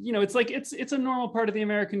 it's like, it's a normal part of the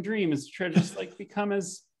American dream is to try to just like become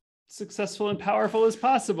as successful and powerful as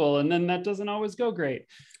possible. And then that doesn't always go great.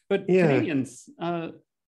 But Canadians, how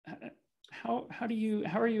can you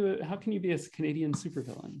be a Canadian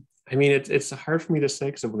supervillain? It's hard for me to say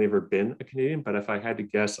because I've never been a Canadian, but if I had to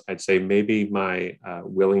guess, I'd say maybe my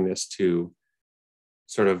willingness to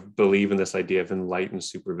sort of believe in this idea of enlightened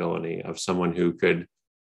supervillainy, of someone who could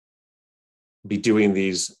be doing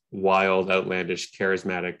these wild, outlandish,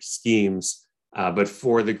 charismatic schemes, but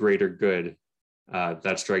for the greater good.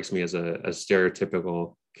 That strikes me as a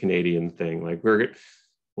stereotypical Canadian thing. Like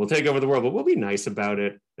we'll take over the world, but we'll be nice about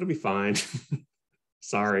it. It'll be fine.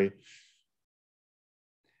 Sorry.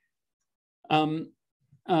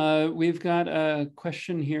 We've got a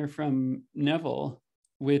question here from Neville,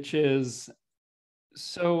 which is,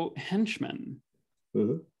 so henchmen.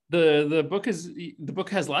 The book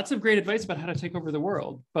has lots of great advice about how to take over the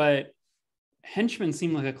world, but henchmen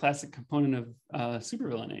seem like a classic component of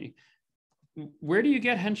supervillainy. Where do you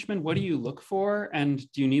get henchmen? What do you look for? And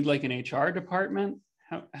do you need like an HR department?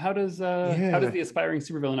 How does the aspiring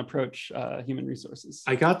supervillain approach human resources?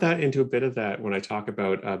 I got that into a bit of that when I talk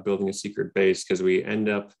about building a secret base, because we end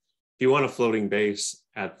up, if you want a floating base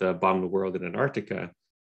at the bottom of the world in Antarctica,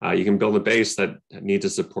 you can build a base that needs a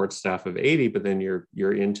support staff of 80, but then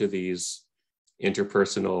you're into these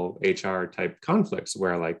interpersonal HR type conflicts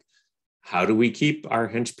where, like, how do we keep our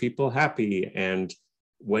hench people happy? And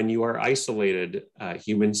when you are isolated,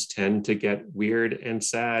 humans tend to get weird and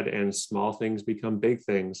sad, and small things become big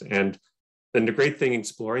things. And then the great thing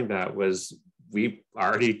exploring that was we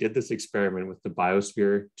already did this experiment with the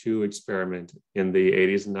Biosphere 2 experiment in the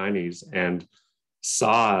 80s and 90s, and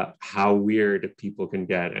saw how weird people can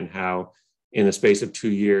get, and how in the space of 2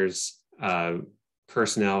 years,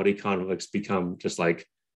 personality conflicts become just like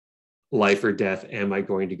life or death, am I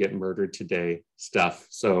going to get murdered today stuff.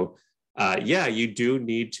 So yeah, you do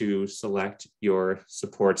need to select your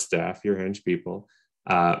support staff, your hench people,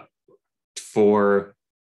 for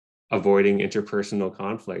avoiding interpersonal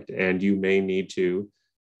conflict. And you may need to,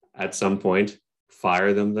 at some point,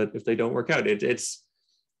 fire them if they don't work out. It's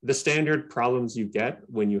the standard problems you get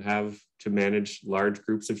when you have to manage large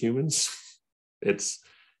groups of humans. It's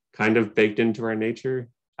kind of baked into our nature.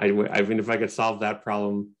 I mean, if I could solve that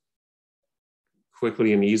problem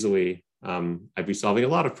quickly and easily, I'd be solving a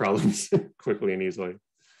lot of problems quickly and easily.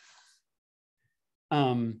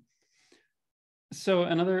 So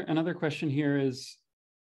another question here is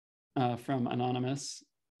from Anonymous.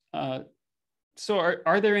 So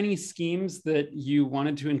are there any schemes that you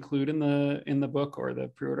wanted to include in the book or the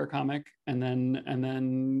pre-order comic, and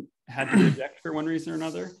then had to reject for one reason or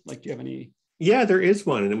another? Like, do you have any? Yeah, there is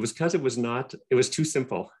one, and it was because it was too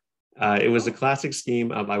simple. It was a classic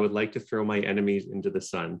scheme of, I would like to throw my enemies into the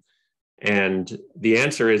sun. And the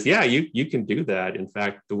answer is, yeah, you can do that. In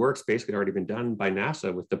fact, the work's basically already been done by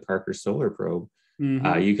NASA with the Parker Solar Probe.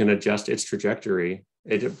 Mm-hmm. You can adjust its trajectory.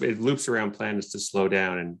 It loops around planets to slow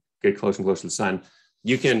down and get closer and closer to the sun.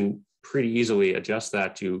 You can pretty easily adjust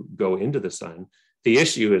that to go into the sun. The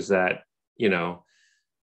issue is that,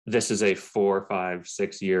 this is a 4, 5,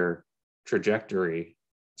 6 year trajectory.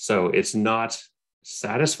 So it's not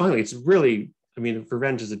satisfying. It's really,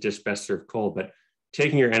 revenge is a dish best served cold, but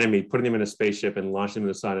taking your enemy, putting them in a spaceship and launching them in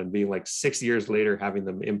the sun, and being like 6 years later having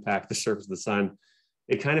them impact the surface of the sun,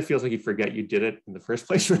 it kind of feels like you forget you did it in the first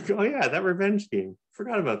place. You're like, oh yeah, that revenge scheme,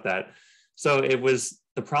 forgot about that. So it was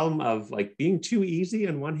the problem of like being too easy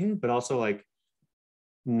on one hand, but also like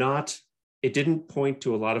it didn't point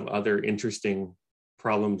to a lot of other interesting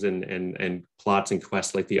problems and plots and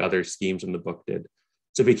quests like the other schemes in the book did.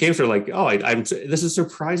 So it became sort of like, oh, this is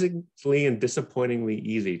surprisingly and disappointingly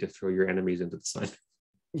easy to throw your enemies into the sun.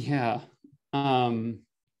 Yeah.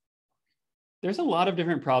 There's a lot of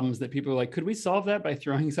different problems that people are like, could we solve that by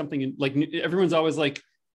throwing something in? Like, everyone's always like,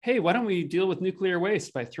 hey, why don't we deal with nuclear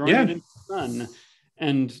waste by throwing it into the sun?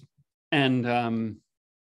 And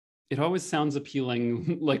it always sounds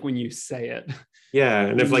appealing, like when you say it. Yeah,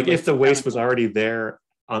 and if the waste was already there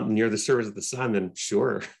near the surface of the sun, then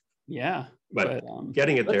sure. Yeah. But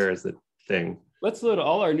getting it there is the thing. Let's load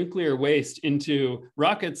all our nuclear waste into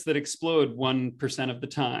rockets that explode 1% of the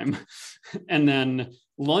time, and then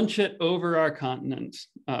launch it over our continent.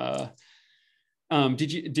 Did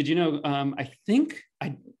you know? I think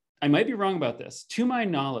I might be wrong about this. To my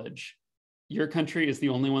knowledge, your country is the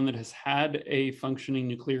only one that has had a functioning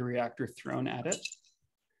nuclear reactor thrown at it.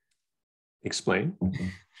 Explain.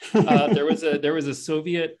 There was a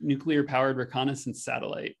Soviet nuclear-powered reconnaissance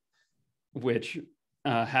satellite, which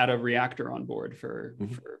had a reactor on board for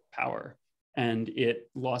power, and it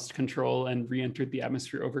lost control and re-entered the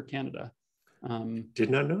atmosphere over Canada. Did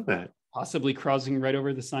not know that. Possibly crossing right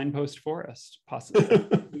over the signpost forest. Possibly.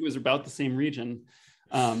 It was about the same region.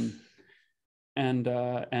 And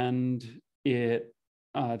it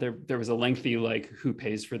there was a lengthy like who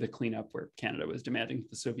pays for the cleanup, where Canada was demanding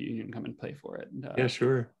the Soviet Union come and pay for it. And, yeah,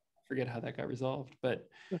 sure. I forget how that got resolved, but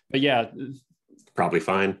yeah, probably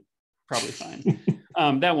fine. Probably fine.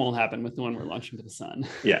 That won't happen with the one we're launching to the sun.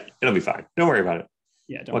 Yeah, it'll be fine. Don't worry about it.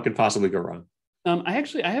 Yeah. What could possibly go wrong? I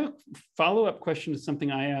have a follow-up question to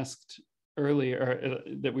something I asked earlier,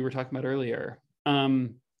 that we were talking about earlier.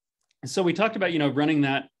 So we talked about, running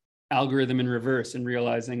that algorithm in reverse and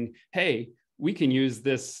realizing, hey, we can use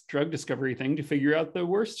this drug discovery thing to figure out the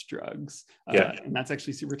worst drugs. And that's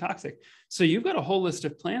actually super toxic. So you've got a whole list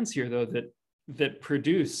of plans here, though, that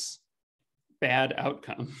produce bad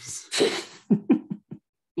outcomes.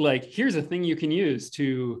 Like, here's a thing you can use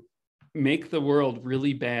to make the world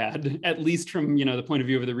really bad, at least from, the point of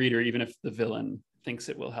view of the reader, even if the villain thinks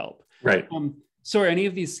it will help. Right. So are any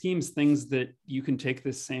of these schemes things that you can take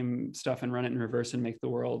this same stuff and run it in reverse and make the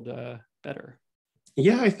world better?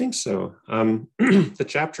 Yeah, I think so. The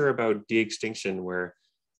chapter about de-extinction, where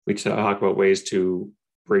we talk about ways to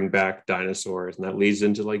bring back dinosaurs, and that leads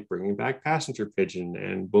into like bringing back passenger pigeon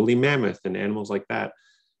and woolly mammoth and animals like that.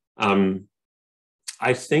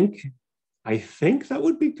 I think that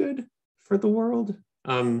would be good for the world.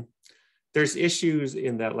 There's issues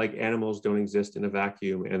in that like animals don't exist in a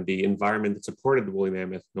vacuum, and the environment that supported the woolly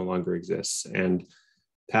mammoth no longer exists. And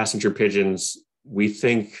passenger pigeons, we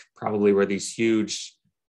think probably were these huge,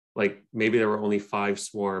 like maybe there were only 5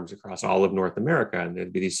 swarms across all of North America, and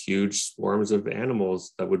there'd be these huge swarms of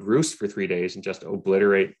animals that would roost for 3 days and just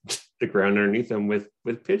obliterate the ground underneath them with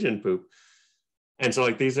pigeon poop. And so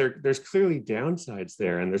like there's clearly downsides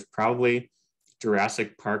there, and there's probably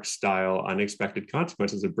Jurassic Park style unexpected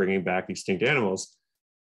consequences of bringing back extinct animals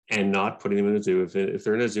and not putting them in a zoo. If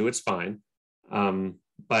they're in a zoo, it's fine.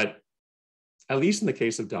 But at least in the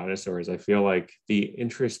case of dinosaurs, I feel like the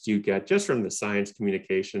interest you get just from the science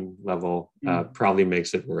communication level probably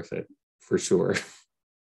makes it worth it, for sure.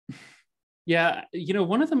 Yeah,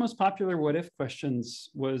 one of the most popular what if questions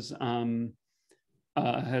was that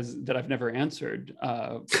I've never answered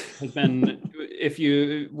has been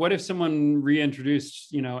what if someone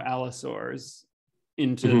reintroduced allosaurs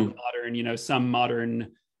into the modern, some modern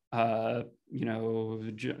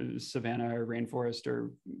savanna or rainforest or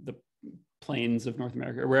the plains of North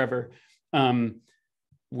America or wherever,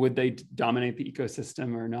 would they dominate the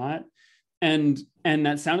ecosystem or not? And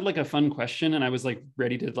that sounded like a fun question, and I was like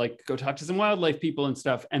ready to like go talk to some wildlife people and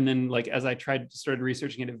stuff. And then like as I started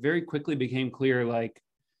researching it, it very quickly became clear like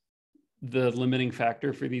the limiting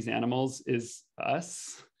factor for these animals is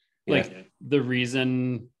us. Like the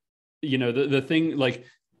reason, the thing, like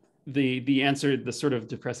the answer, the sort of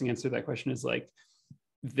depressing answer to that question is like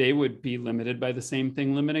they would be limited by the same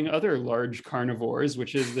thing limiting other large carnivores,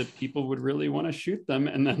 which is that people would really want to shoot them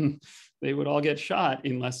and then they would all get shot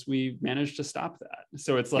unless we manage to stop that.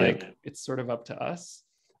 So it's like, it's sort of up to us.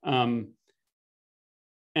 And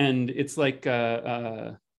it's like,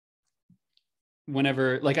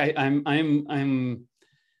 whenever, like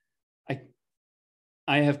I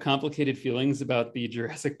have complicated feelings about the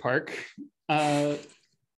Jurassic Park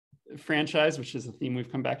franchise, which is a theme we've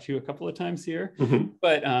come back to a couple of times here.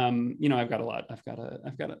 But I've got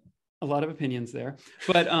a lot of opinions there.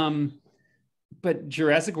 But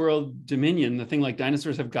Jurassic World Dominion, the thing like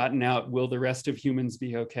dinosaurs have gotten out, will the rest of humans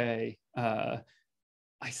be okay?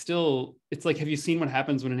 It's like, have you seen what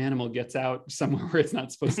happens when an animal gets out somewhere where it's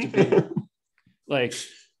not supposed to be? Like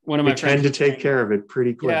one of my friends tend to take care of it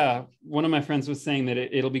pretty quick. Yeah, one of my friends was saying that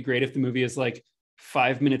it'll be great if the movie is like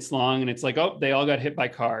 5 minutes long and it's like, oh, they all got hit by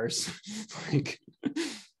cars. Like,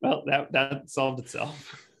 well, that solved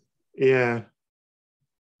itself. Yeah.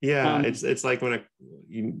 It's like when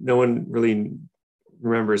no one really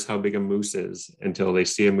remembers how big a moose is until they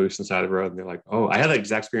see a moose inside the road and they're like, oh, I had that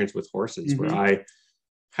exact experience with horses where I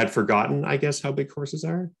had forgotten, I guess, how big horses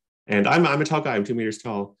are. And I'm a tall guy, I'm 2 meters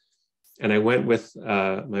tall. And I went with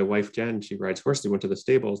my wife, Jen, she rides horses. We went to the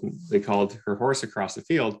stables and they called her horse across the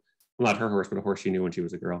field. Well, not her horse, but a horse she knew when she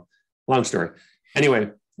was a girl. Long story. Anyway,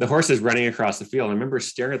 the horse is running across the field. I remember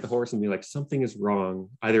staring at the horse and being like, something is wrong.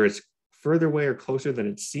 Either it's further away or closer than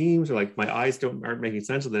it seems, or like my eyes aren't making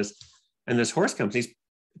sense of this. And this horse comes, he's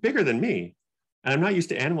bigger than me. And I'm not used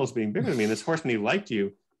to animals being bigger than me. And this horse, when he liked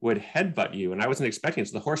you, would headbutt you. And I wasn't expecting it.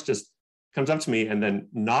 So the horse just comes up to me and then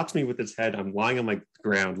knocks me with its head. I'm lying on my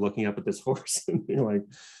ground looking up at this horse and being like,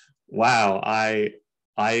 wow, I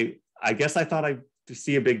guess I thought I'd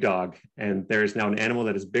see a big dog. And there's now an animal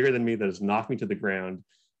that is bigger than me that has knocked me to the ground.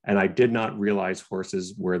 And I did not realize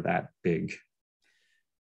horses were that big.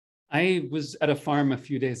 I was at a farm a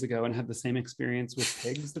few days ago and had the same experience with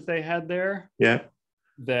pigs that they had there. Yeah.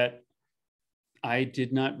 That I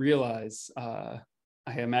did not realize. I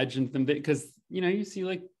imagined them because, you see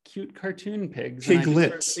like cute cartoon pigs.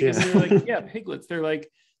 Piglets. They're like, yeah, piglets. They're like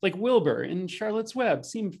Wilbur in Charlotte's Web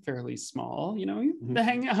seemed fairly small.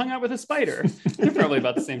 They hung out with a spider. They're probably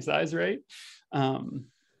about the same size, right?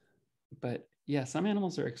 But yeah, some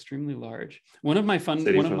animals are extremely large. One of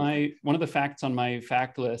the facts on my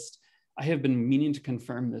fact list, I have been meaning to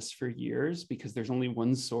confirm this for years because there's only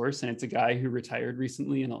one source, and it's a guy who retired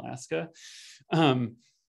recently in Alaska,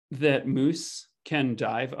 that moose can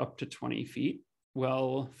dive up to 20 feet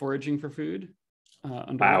while foraging for food.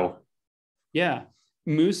 Wow. Yeah,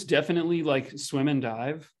 moose definitely like swim and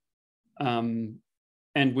dive. And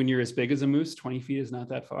when you're as big as a moose, 20 feet is not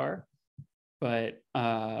that far. But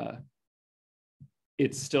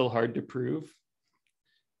it's still hard to prove.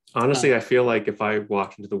 Honestly, I feel like if I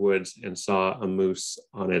walked into the woods and saw a moose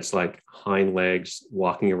on its like hind legs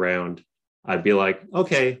walking around, I'd be like,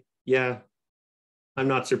 okay, yeah, I'm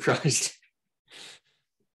not surprised.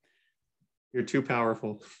 You're too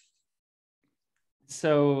powerful.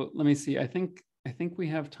 So let me see. I think we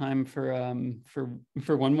have time for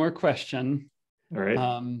one more question. All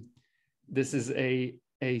right. This is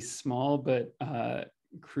a small but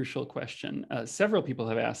crucial question. Several people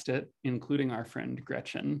have asked it, including our friend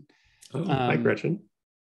Gretchen. Oh, hi, Gretchen.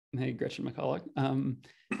 Hey, Gretchen McCulloch.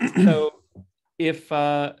 So if,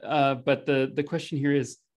 but the question here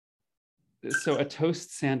is, so a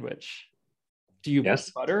toast sandwich, do you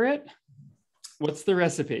butter it? What's the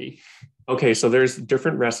recipe? Okay, so there's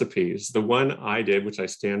different recipes. The one I did, which I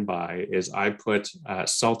stand by, is I put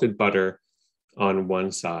salted butter on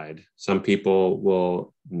one side. Some people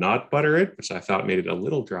will not butter it, which I thought made it a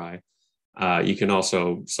little dry. You can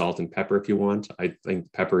also salt and pepper if you want. I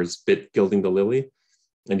think pepper is a bit gilding the lily,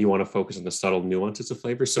 and you want to focus on the subtle nuances of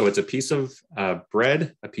flavor. So it's a piece of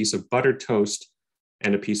bread, a piece of buttered toast,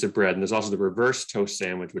 and a piece of bread. And there's also the reverse toast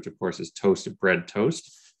sandwich, which of course is toasted bread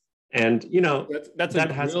toast. And you know, that's a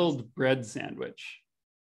grilled bread sandwich.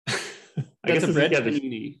 That's a bread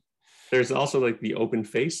panini. There's also like the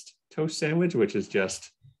open-faced toast sandwich, which is just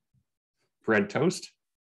bread toast.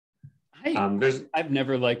 I've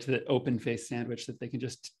never liked the open-faced sandwich that they can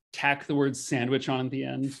just tack the word sandwich on at the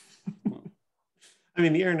end. I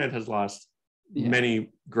mean, the internet has lost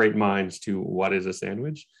many great minds to what is a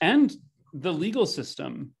sandwich. And the legal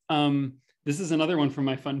system. This is another one from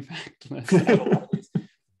my fun fact list.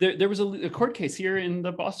 There was a court case here in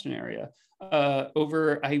the Boston area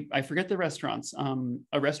over, I forget the restaurants.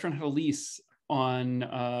 A restaurant had a lease on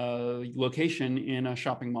location in a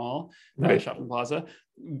shopping mall, shopping plaza.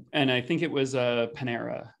 And I think it was a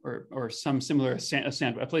Panera or some similar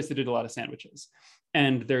a place that did a lot of sandwiches.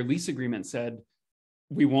 And their lease agreement said,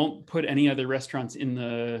 we won't put any other restaurants in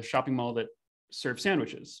the shopping mall that serve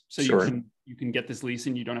sandwiches. So you can get this lease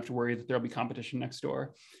and you don't have to worry that there'll be competition next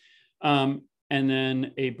door. And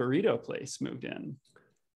then a burrito place moved in.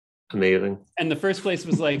 Amazing. And the first place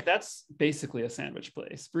was like, that's basically a sandwich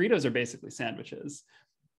place. Burritos are basically sandwiches.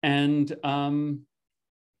 And then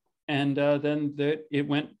it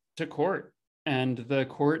went to court. And the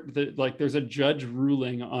court, there's a judge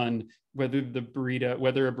ruling on whether a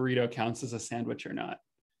burrito counts as a sandwich or not.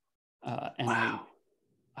 And wow.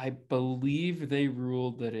 I believe they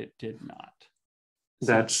ruled that it did not.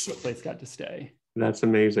 So the place got to stay. That's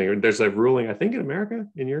amazing. There's a ruling, I think in America,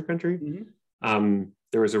 in your country,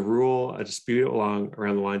 there was a dispute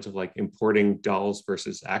around the lines of like importing dolls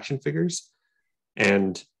versus action figures.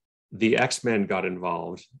 And the X-Men got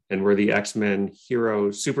involved. And were the X-Men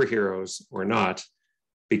heroes, superheroes or not?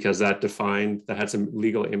 Because that had some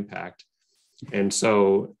legal impact. And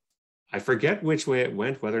so I forget which way it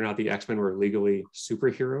went, whether or not the X-Men were legally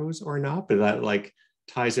superheroes or not, but that like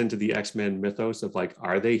ties into the X-Men mythos of like,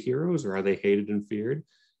 are they heroes or are they hated and feared?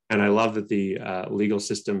 And I love that the legal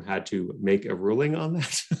system had to make a ruling on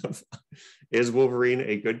that. Is Wolverine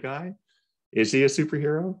a good guy? Is he a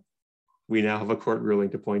superhero? We now have a court ruling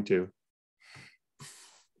to point to.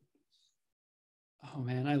 Oh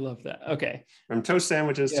man, I love that. Okay. From toast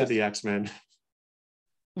sandwiches to the X-Men.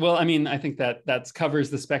 Well, I mean, I think that covers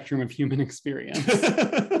the spectrum of human experience.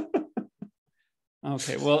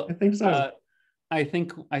 Okay, well, I think so. I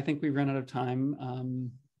think we've run out of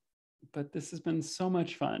time, but this has been so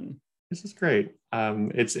much fun. This is great.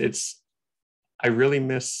 I really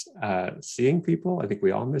miss seeing people. I think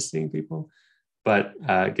we all miss seeing people, but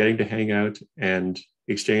getting to hang out and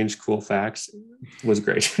exchange cool facts was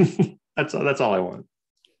great. That's all I want.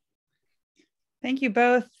 Thank you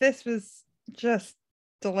both. This was just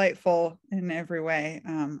delightful in every way.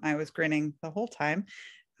 I was grinning the whole time.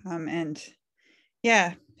 And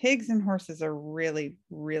yeah, pigs and horses are really,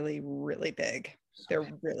 really, really big. They're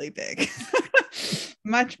really big.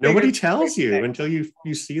 Much bigger. Nobody tells you until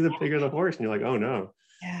you see the pig or the horse and you're like, oh no.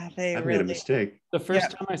 Yeah, I made a mistake. The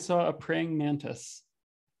first time I saw a praying mantis,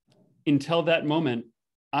 until that moment,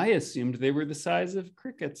 I assumed they were the size of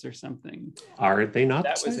crickets or something. Are they not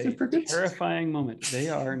the size of crickets? That was a terrifying moment. They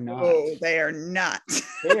are not. Oh, they are not.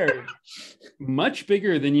 They are much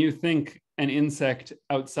bigger than you think an insect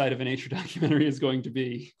outside of a nature documentary is going to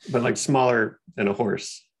be. But like smaller than a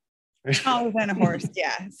horse. Smaller than a horse,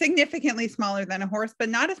 yeah. Significantly smaller than a horse, but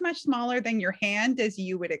not as much smaller than your hand as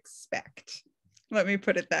you would expect. Let me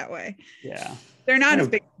put it that way. Yeah. They're not as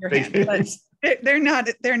big as your hand, but they're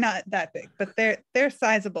not that big, but they're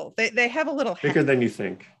sizable. They have a little head. Bigger than you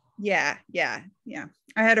think. Yeah.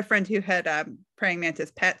 I had a friend who had praying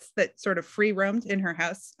mantis pets that sort of free roamed in her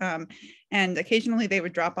house, and occasionally they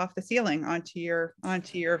would drop off the ceiling onto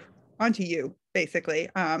you, basically,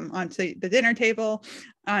 onto the dinner table.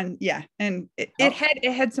 And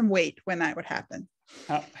it had some weight when that would happen.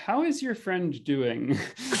 How is your friend doing?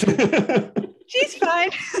 She's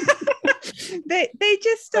fine. they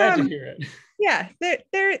just glad to hear it. Yeah,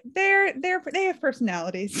 they have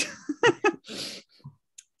personalities.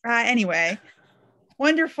 Anyway,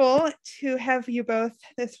 wonderful to have you both.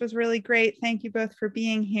 This was really great. Thank you both for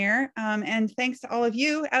being here. And thanks to all of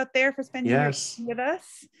you out there for spending your time with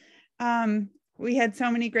us. We had so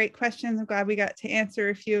many great questions. I'm glad we got to answer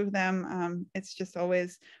a few of them. It's just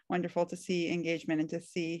always wonderful to see engagement and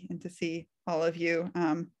to see all of you.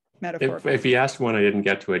 If you asked one I didn't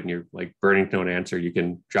get to it and you're like burning to know an answer, you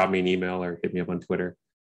can drop me an email or hit me up on Twitter,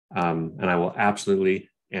 and I will absolutely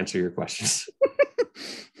answer your questions.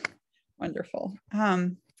 Wonderful.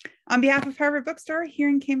 On behalf of Harvard Bookstore here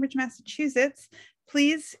in Cambridge, Massachusetts,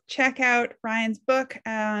 please check out Ryan's book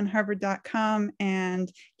on harvard.com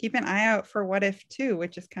and keep an eye out for What If 2,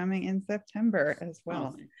 which is coming in September as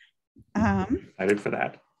well. Excited for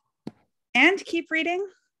that. And keep reading,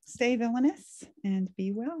 stay villainous, and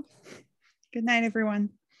be well. Good night,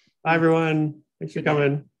 everyone. Bye, everyone. Thanks for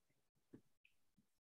coming.